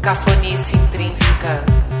 Cafonice intrínseca,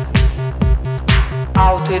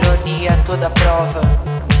 autoironia a toda prova.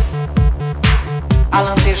 A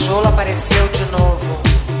lantejoula apareceu de novo,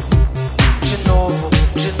 de novo,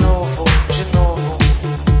 de novo, de novo.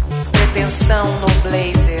 Pretensão no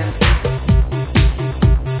blazer,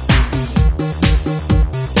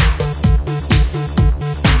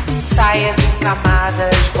 Saias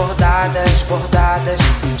encamadas, bordadas, bordadas,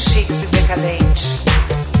 chiques e decadentes.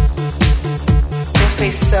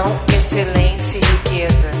 Perfeição, excelência e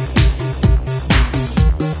riqueza.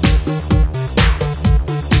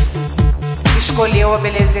 Escolheu a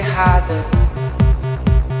beleza errada.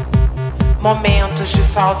 Momentos de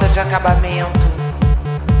falta de acabamento.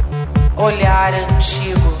 Olhar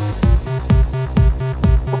antigo.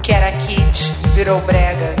 O que era kit virou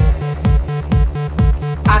brega.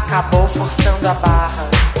 Acabou forçando a barra.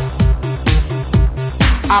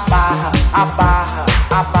 A barra, a barra,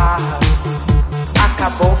 a barra.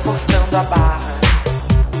 Acabou forçando a barra.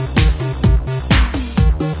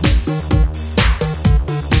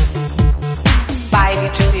 Baile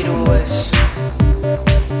de peruas.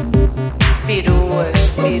 Peruas,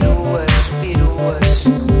 peruas, peruas.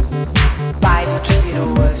 Baile de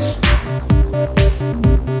peruas.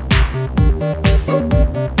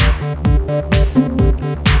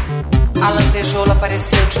 A lantejoula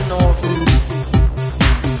apareceu de novo.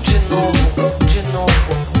 De novo, de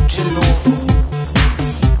novo, de novo.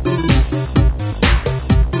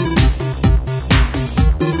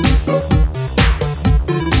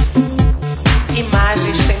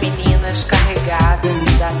 Imagens femininas carregadas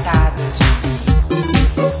e datadas.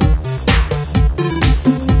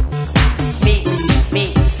 Mix,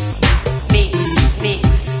 mix, mix,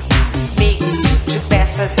 mix, mix de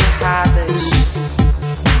peças erradas.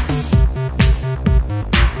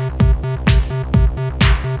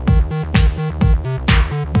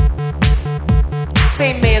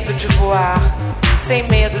 Sem medo de voar, sem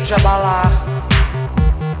medo de abalar.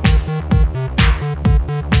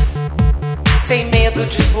 Sem medo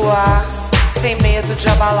de voar, sem medo de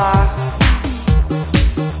abalar.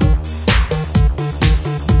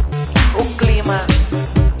 O clima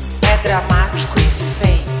é dramático e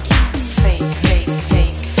fake. Fake, fake,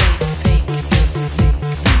 fake, fake, fake, fake, fake.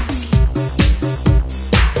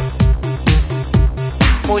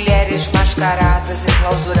 Mulheres mascaradas e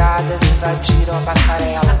clausuradas invadiram a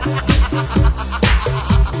passarela.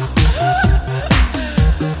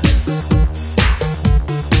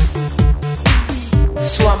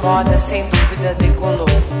 Sua moda sem dúvida decolou.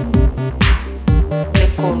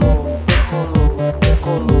 Decolou, decolou,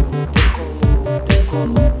 decolou, decolou,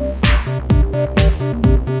 decolou.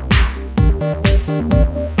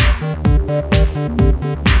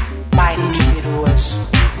 Baile de peruas.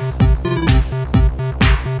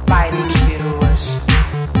 Baile de peruas.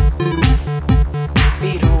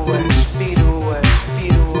 Peruas, peruas,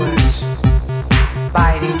 peruas.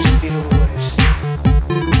 Baile de peruas.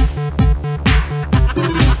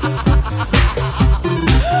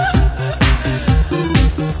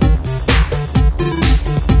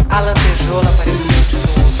 A lantejoula apareceu de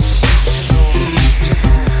novo. De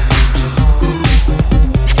novo,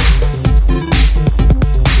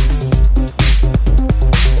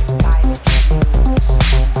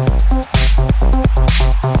 de novo,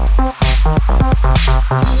 de novo.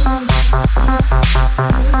 Baile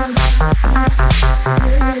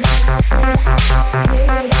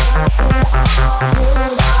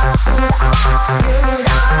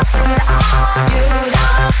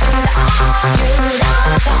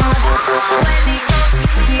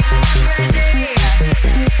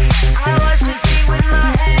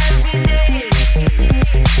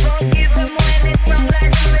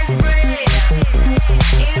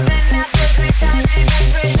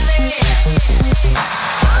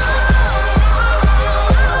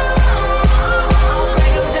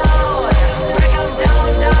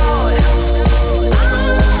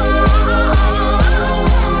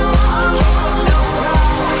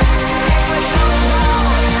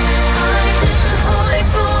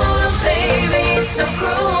So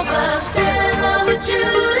cruel, but I'm still in love with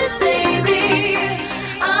Judas, baby.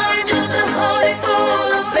 I'm just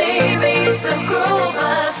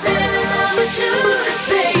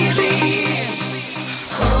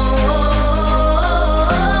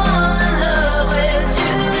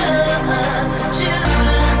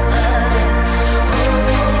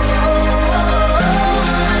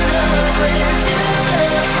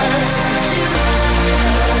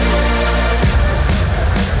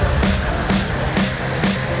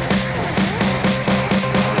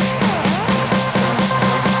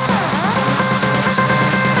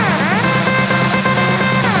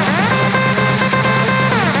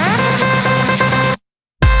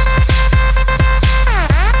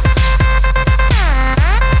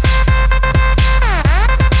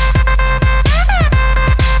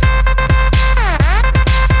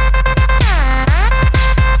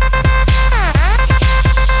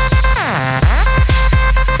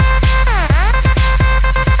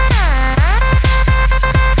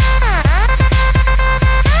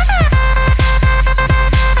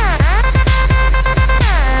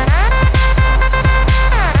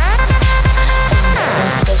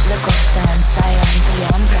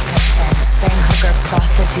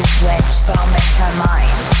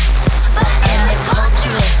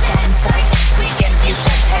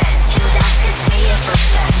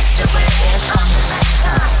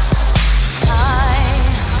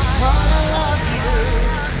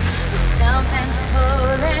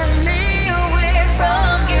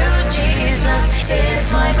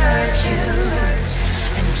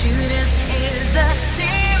Judas is the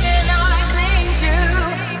demon I cling to.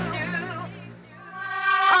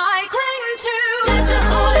 I cling to. Just a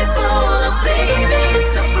holy fool, baby.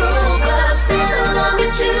 It's a rule, but I'm still along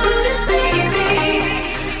with Judas, baby.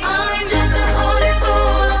 I'm just a holy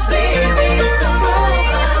fool, baby. It's a rule,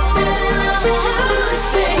 but I'm still along with Judas,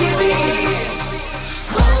 baby.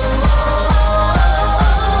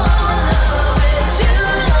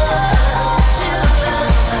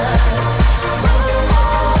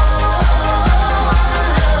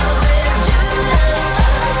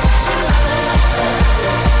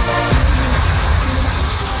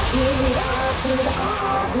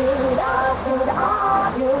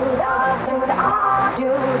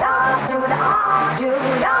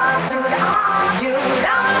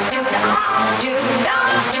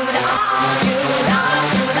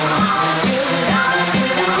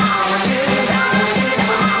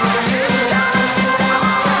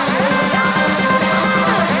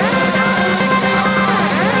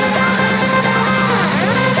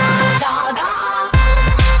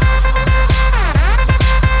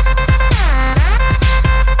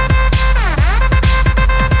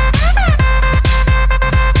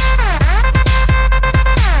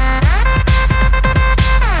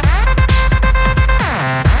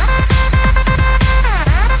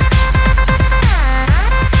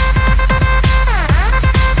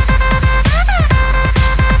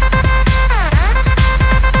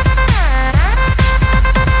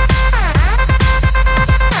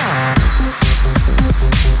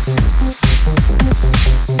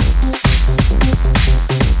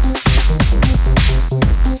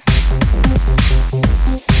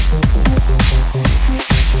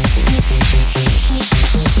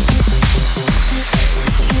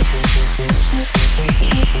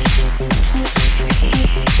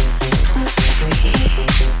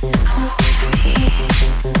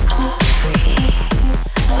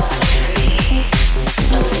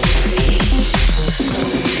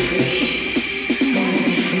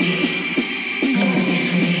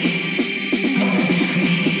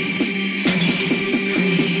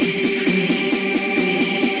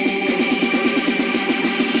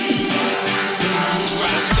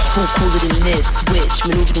 Who cooler than this? Which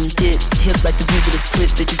maneuvered and dip, hip like the groove of this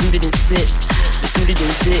clip. Bitches suited and sit, suited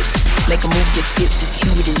and zip. Make a move that skips, it's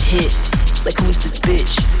cued and hit. Like who is this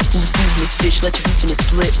bitch? Who's moving this fish? Let your hoop in it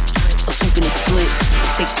slip, a swoop in it split.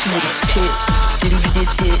 Take two of this tip,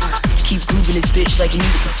 did. Keep grooving this bitch like you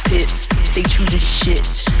need this pit. Stay true to the shit.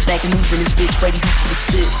 Back and moves in this bitch, ready hoop for the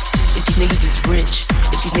sis. If these niggas is rich,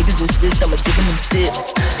 if these niggas insist, I'ma dig them and dip.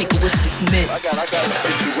 Take a whiff of this myth. I got a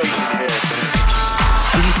situation here.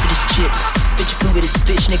 I'm used to this chip. Spit your fluid this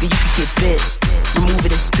bitch, nigga, you can get bent. Remove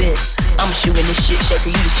it and spit. I'm shooting this shit,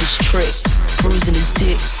 shaker, you was just trick. Bruising his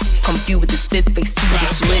dick. Come through with this fifth face, two with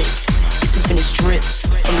this lit. You souping this drip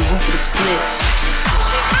from the roof of this split.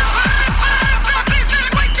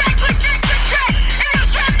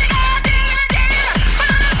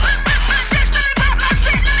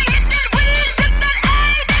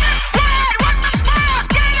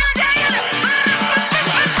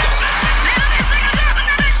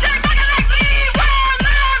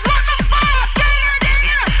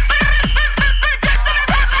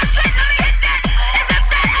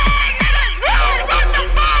 What the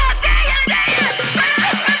fuck?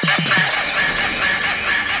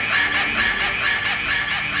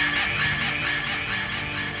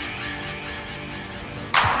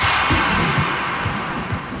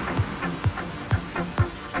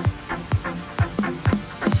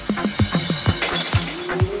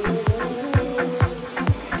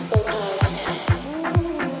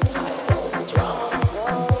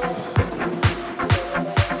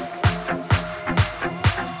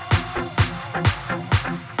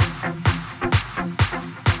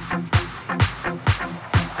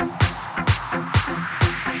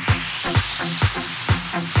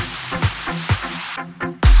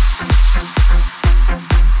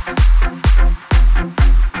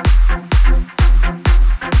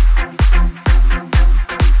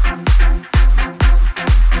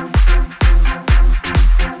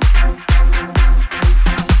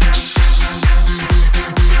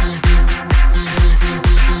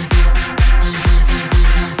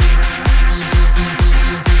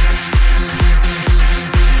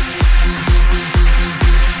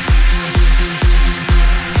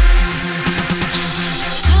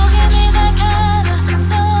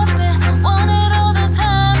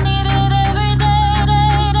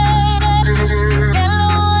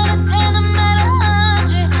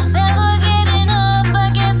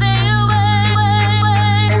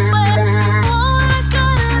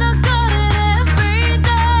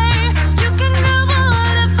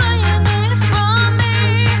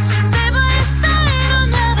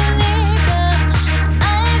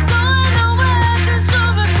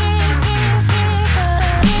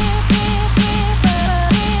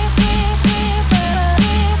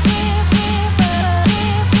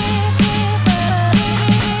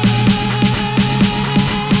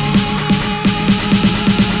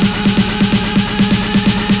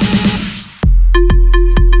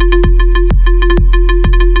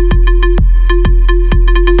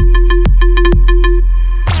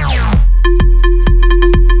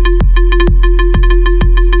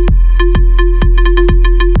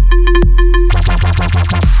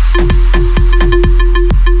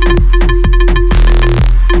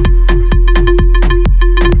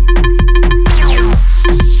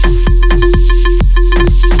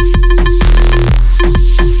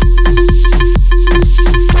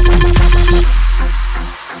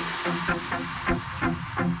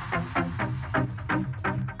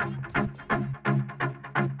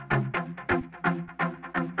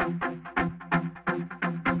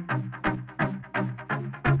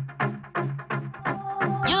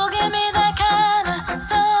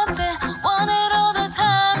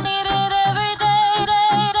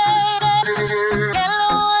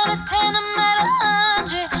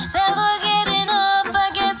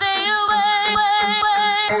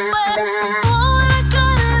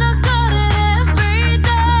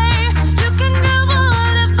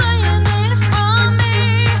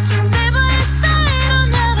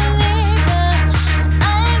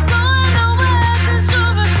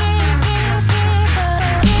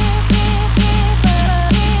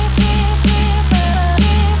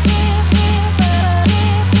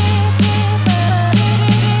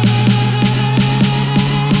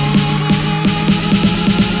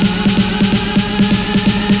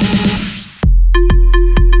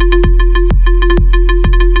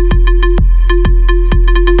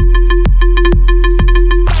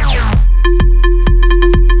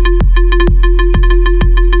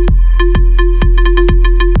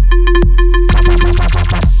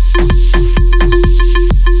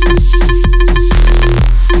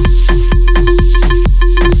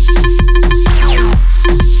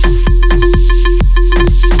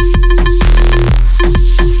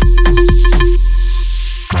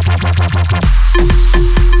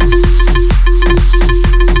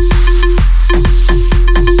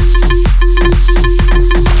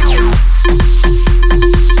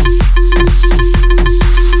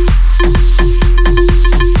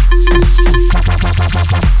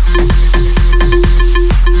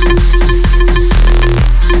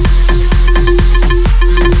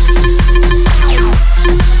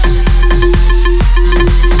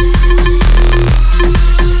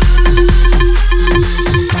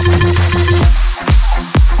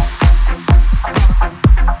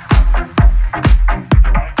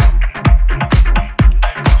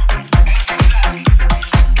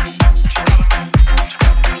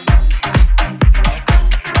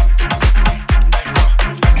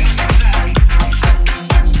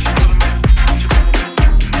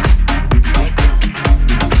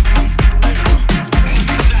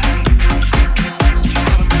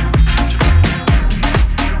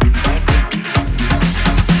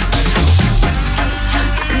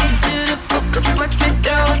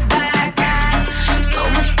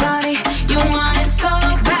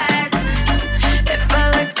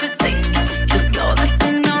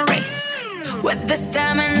 With the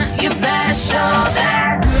stamina, you better show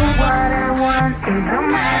that. Do what I want, it don't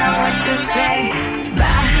matter what you say.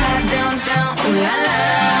 Baja downtown, ooh la la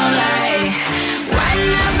la.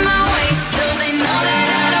 Wind up my waist so they know that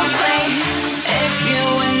I don't play. If you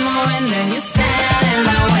ain't moving, then you stand in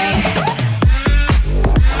my way.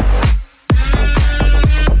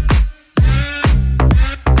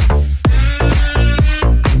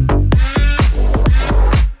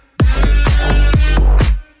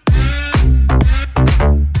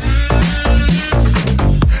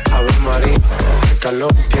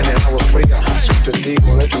 Tienes agua fría, soy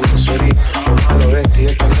testigo de tu grosería. Lo malo de ti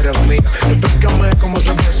es que no eres mía. Refrescame como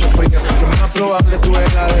cerveza fría. Lo más probable tu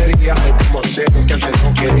heladería. Es como sé que antes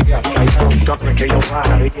no quería. Allá un toque que yo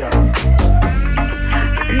bajaría.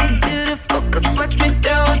 I need you to focus, watch me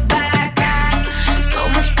throw it back. So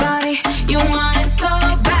much body, you want it so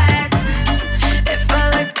bad. If I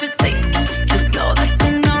like to taste, just know this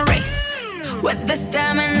ain't no race. With the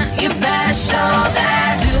stamina, you better show that.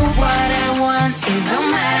 Do what I want, it don't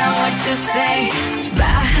matter what you say.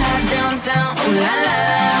 Baja downtown, ooh la la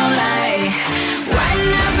la la.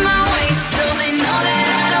 Wind up my waist so they know that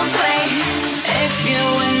I don't play. If you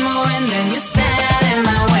ain't moving, then you stand in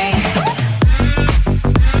my way.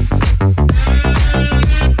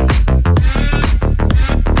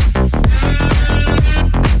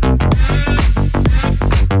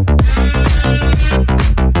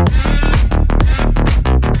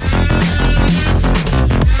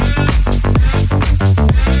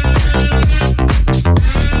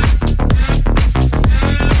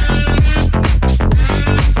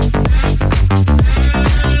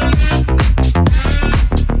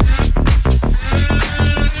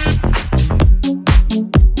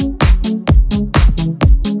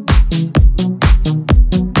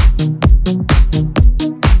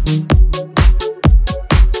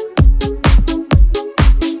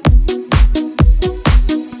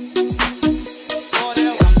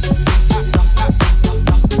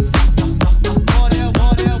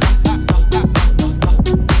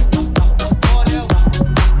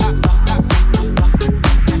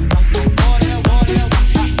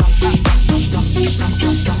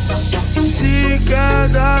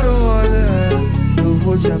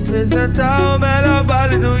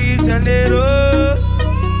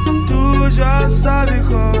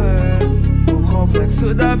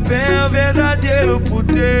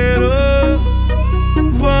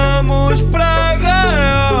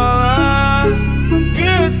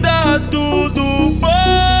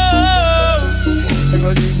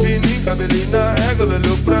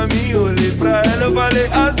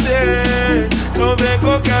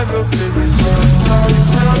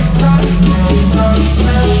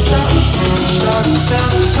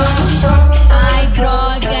 Ai,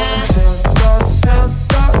 droga.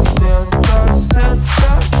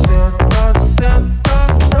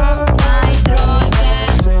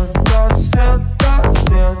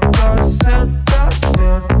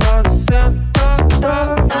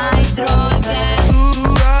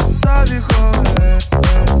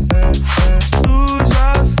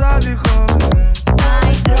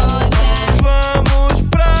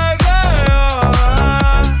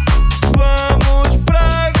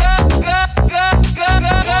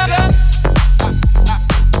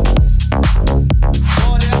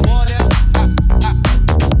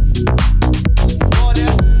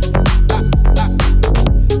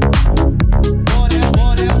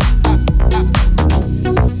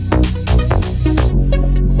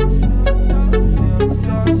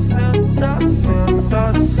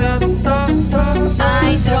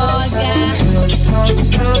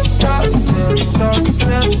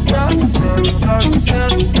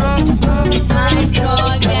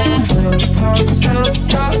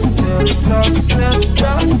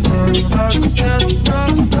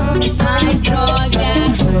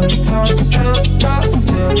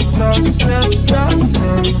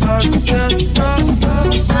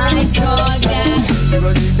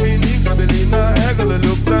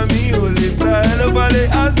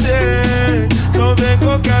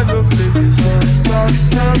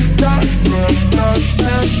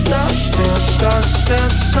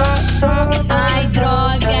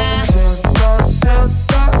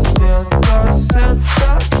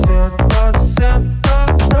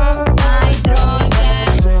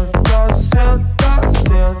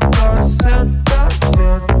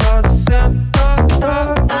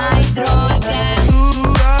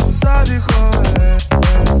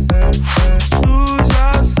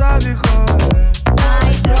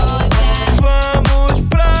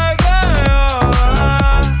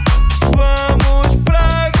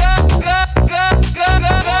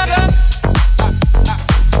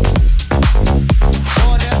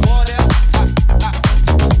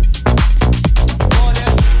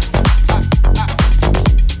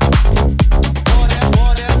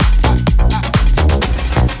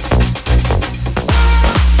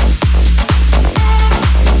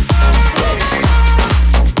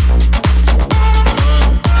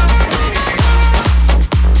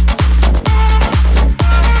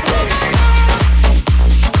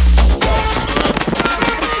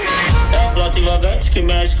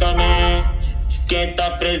 quem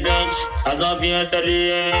tá presente. As novinhas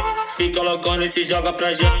ali, hein? Fica loucona e se joga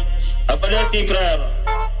pra gente. Eu falei assim pra ela.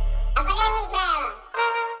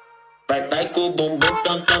 Vai com o bumbum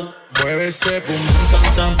tam tam. Mueve ese bumbum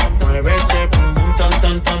tam tam. Mueve ese bumbum tam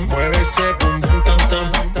tam tam. Mueve ese bumbum tam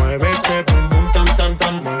tam. Mueve ese bumbum tam tam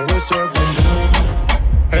tam. Mueve ese bumbum.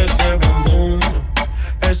 Ese bumbum.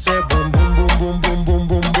 Ese bumbum bum bum bum bum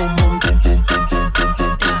bum bum bum.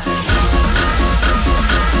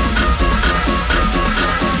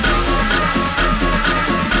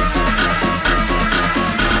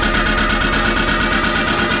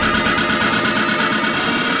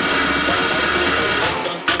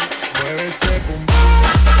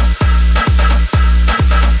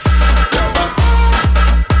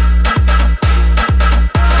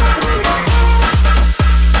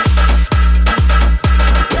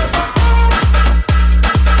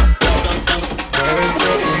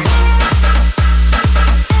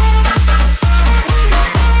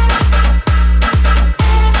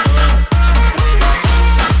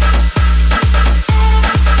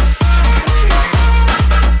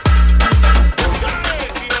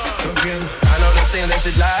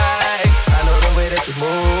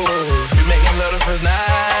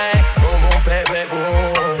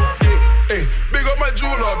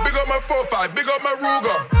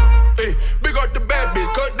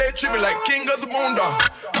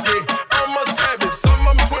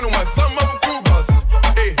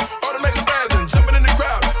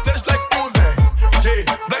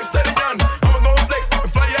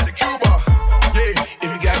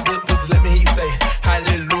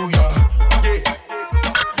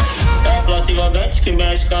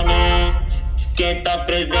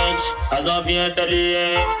 As novinhas ali,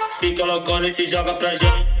 hein? Fica loucona e se joga pra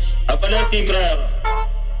gente. Eu falei assim pra ela.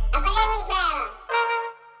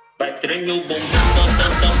 Vai tremer o bumbum.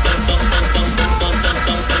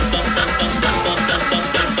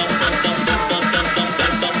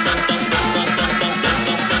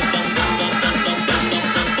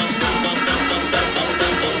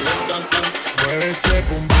 Mueve ese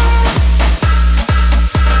bumbum.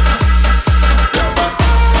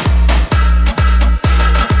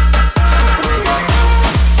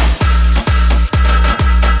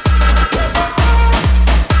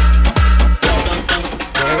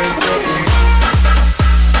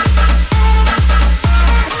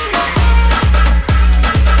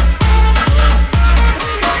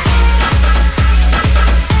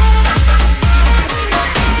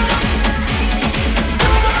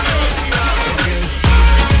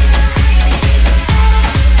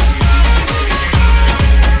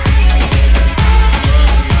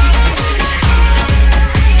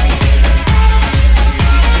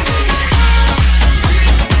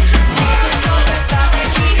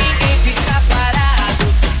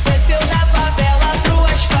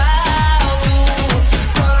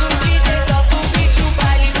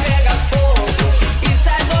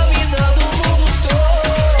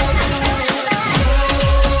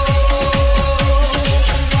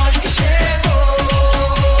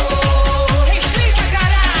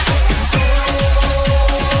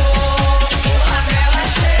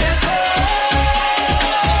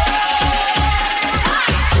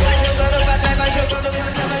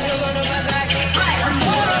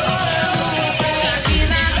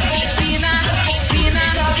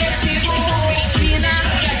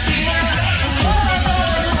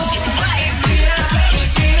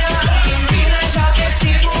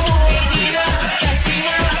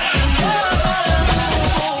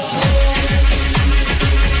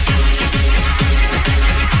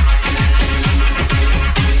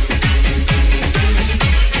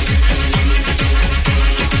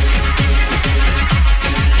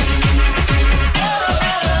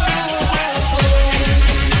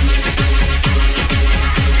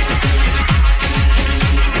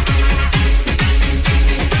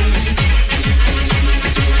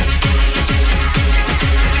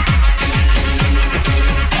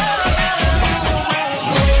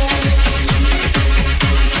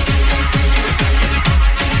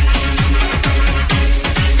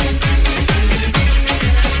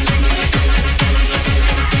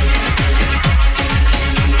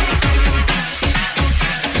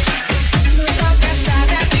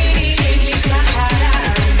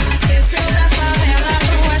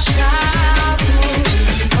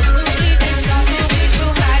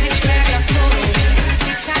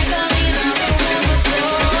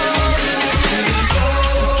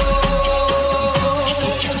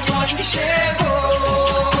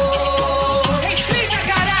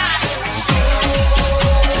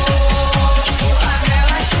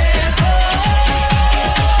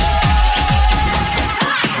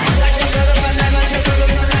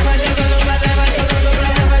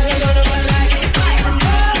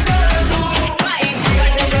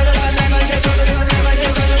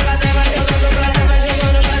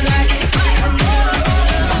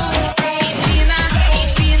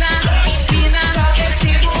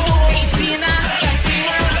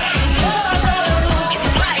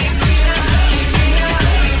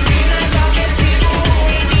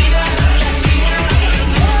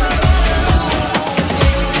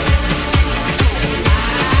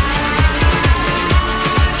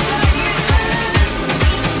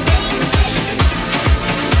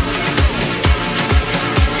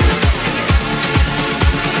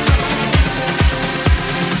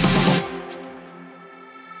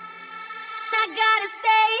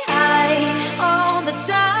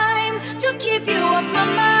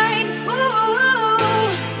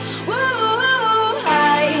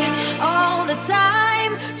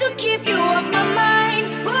 time to keep you off my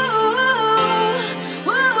mind.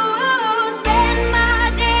 Spend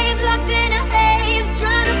my days locked in a haze,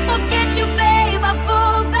 trying to forget you, babe. I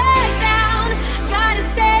fall back down, gotta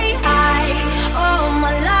stay high all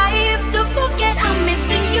my life to forget I'm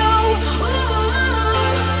missing you.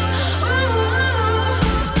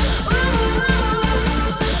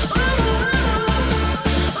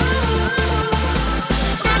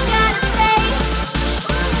 I gotta stay.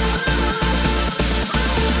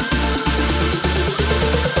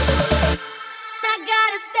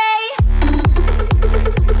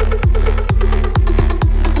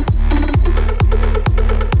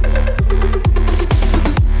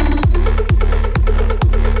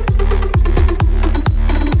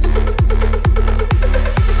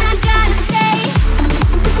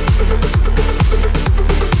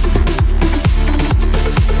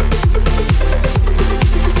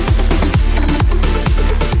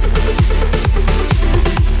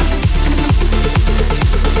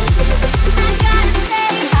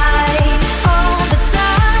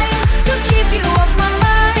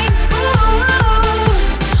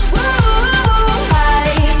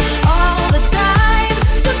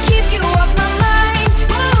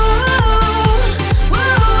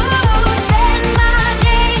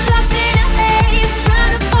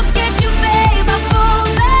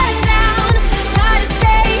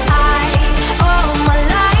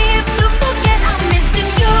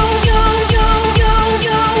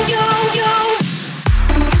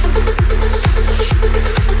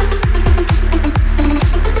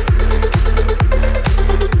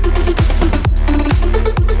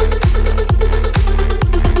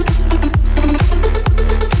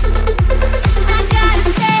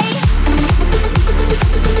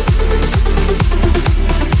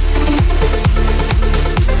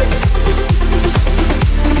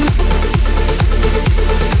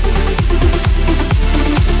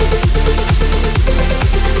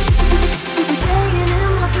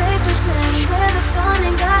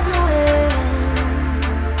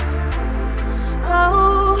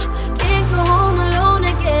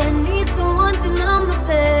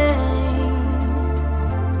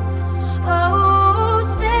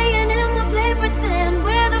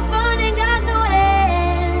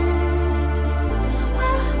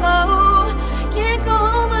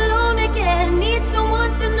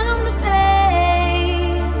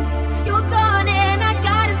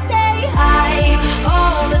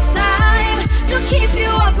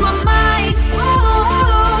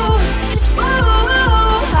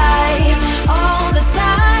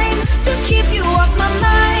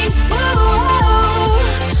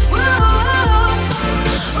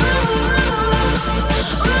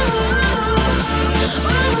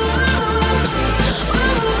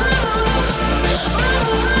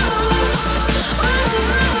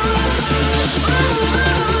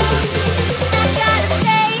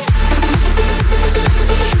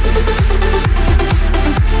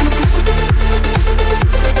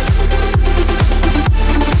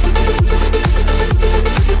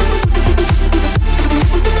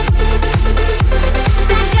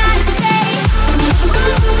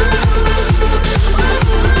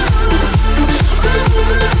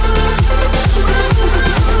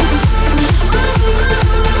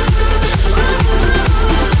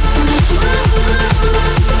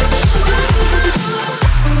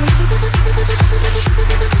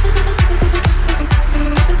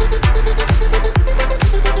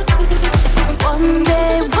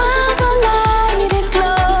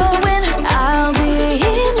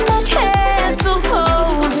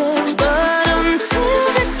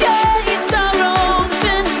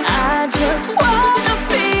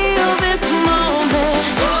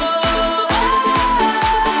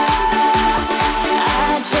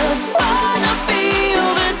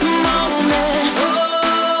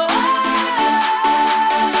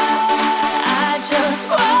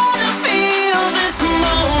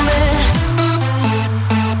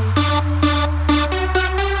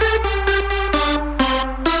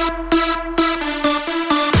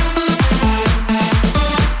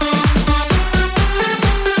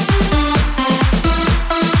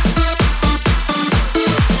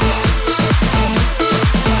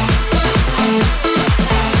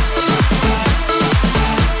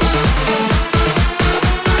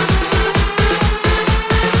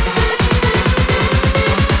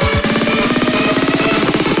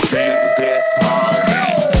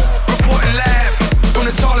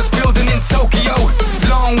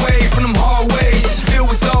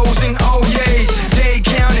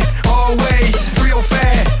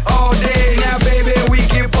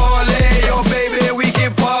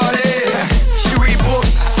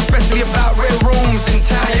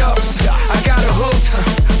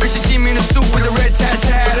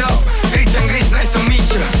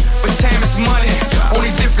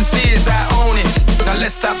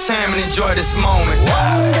 time and enjoy this moment.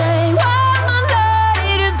 One day while my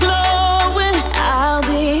light is glowing, I'll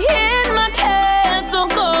be in my castle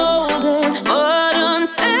golden. But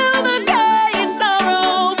until the gates are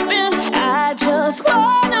open, I just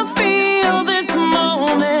wanna feel this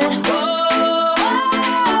moment.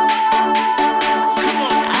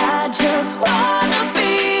 I just wanna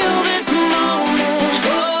feel this moment.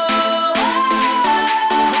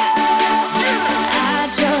 I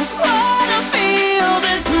just wanna feel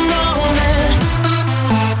this moment.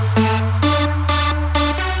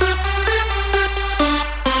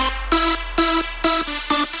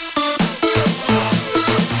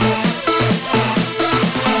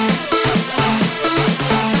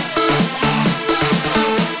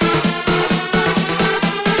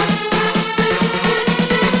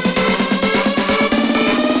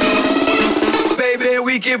 Baby,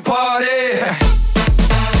 we can party.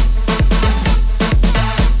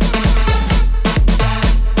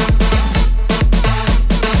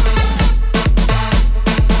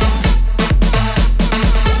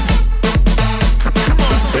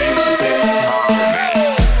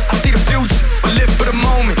 I see the future, but live for the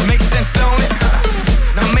moment. Makes sense, don't it?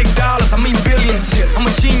 Now make dollars, I mean billions. I'm a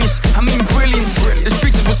genius, I mean brilliance. The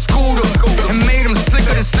streets is what schooled them and made them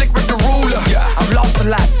slicker than Slick Rick the Ruler. I've lost a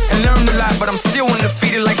lot and learned a lot, but I'm still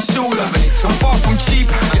undefeated like Shula. I'm far from cheap.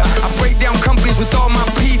 I break down companies with all my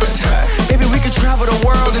peeps. Baby, we could travel the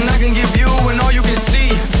world and I can give you and all you can see.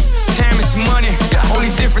 Time is money, only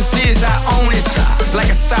difference is I own it. Like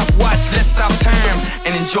a stopwatch, let's stop time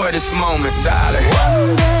and enjoy this moment, darling.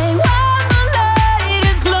 One day while my light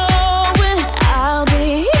is glowing, I'll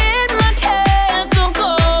be in my castle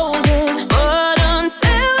golden. But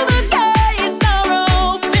until the gates are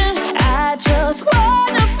open, I just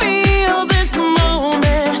wanna feel this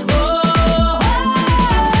moment.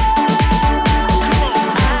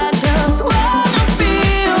 I just wanna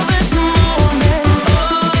feel this moment.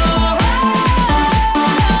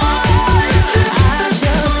 I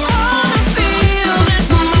just wanna feel this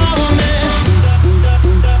moment.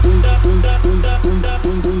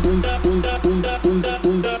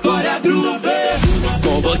 Bora pro ver.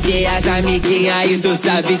 Convoquei as amiguinhas e tu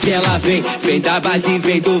sabe que ela vem. Vem da base,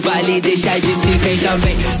 vem do vale, deixa de se vem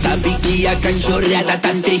também. Sabe que a cachorrada tá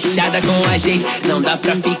fechada com a gente. Não dá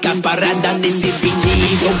pra ficar parada nesse beat,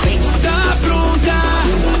 então vem. Tá pronta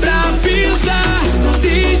pra pisar,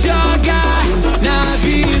 se jogar na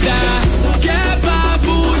vida, que é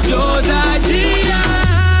papo de ousadia.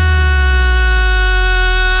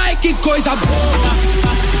 Ai, que coisa boa.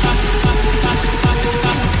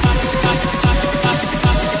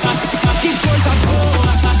 Que coisa boa.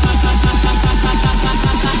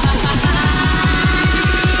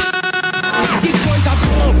 Que coisa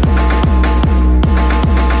boa.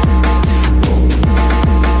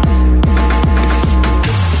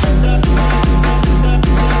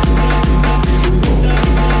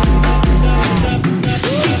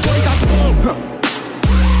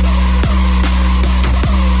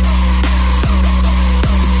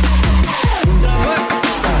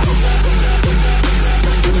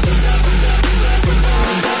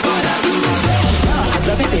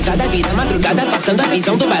 Vira madrugada, passando a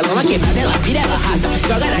visão do bailão. A quebrada, ela vira, ela arrasta.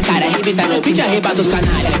 Joga na cara, arrebenta no beat, arrebata os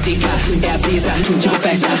canalhas. Zica, é a brisa, tipo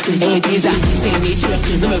festa, em repisa. Sem limite,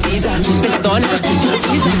 no meu visa. Pesadona, tipo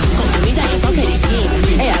pisa. Consumida em qualquer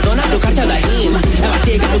esquina. É a dona do cartel da rima. Ela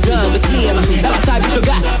chega mudando o clima. Ela sabe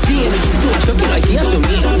jogar fino. Tu achou que nós ia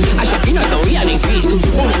sumir? Achou que nós não ia nem vir? O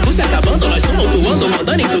mundo se acabando, nós fomos voando,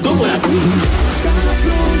 mandando em tudo por aqui.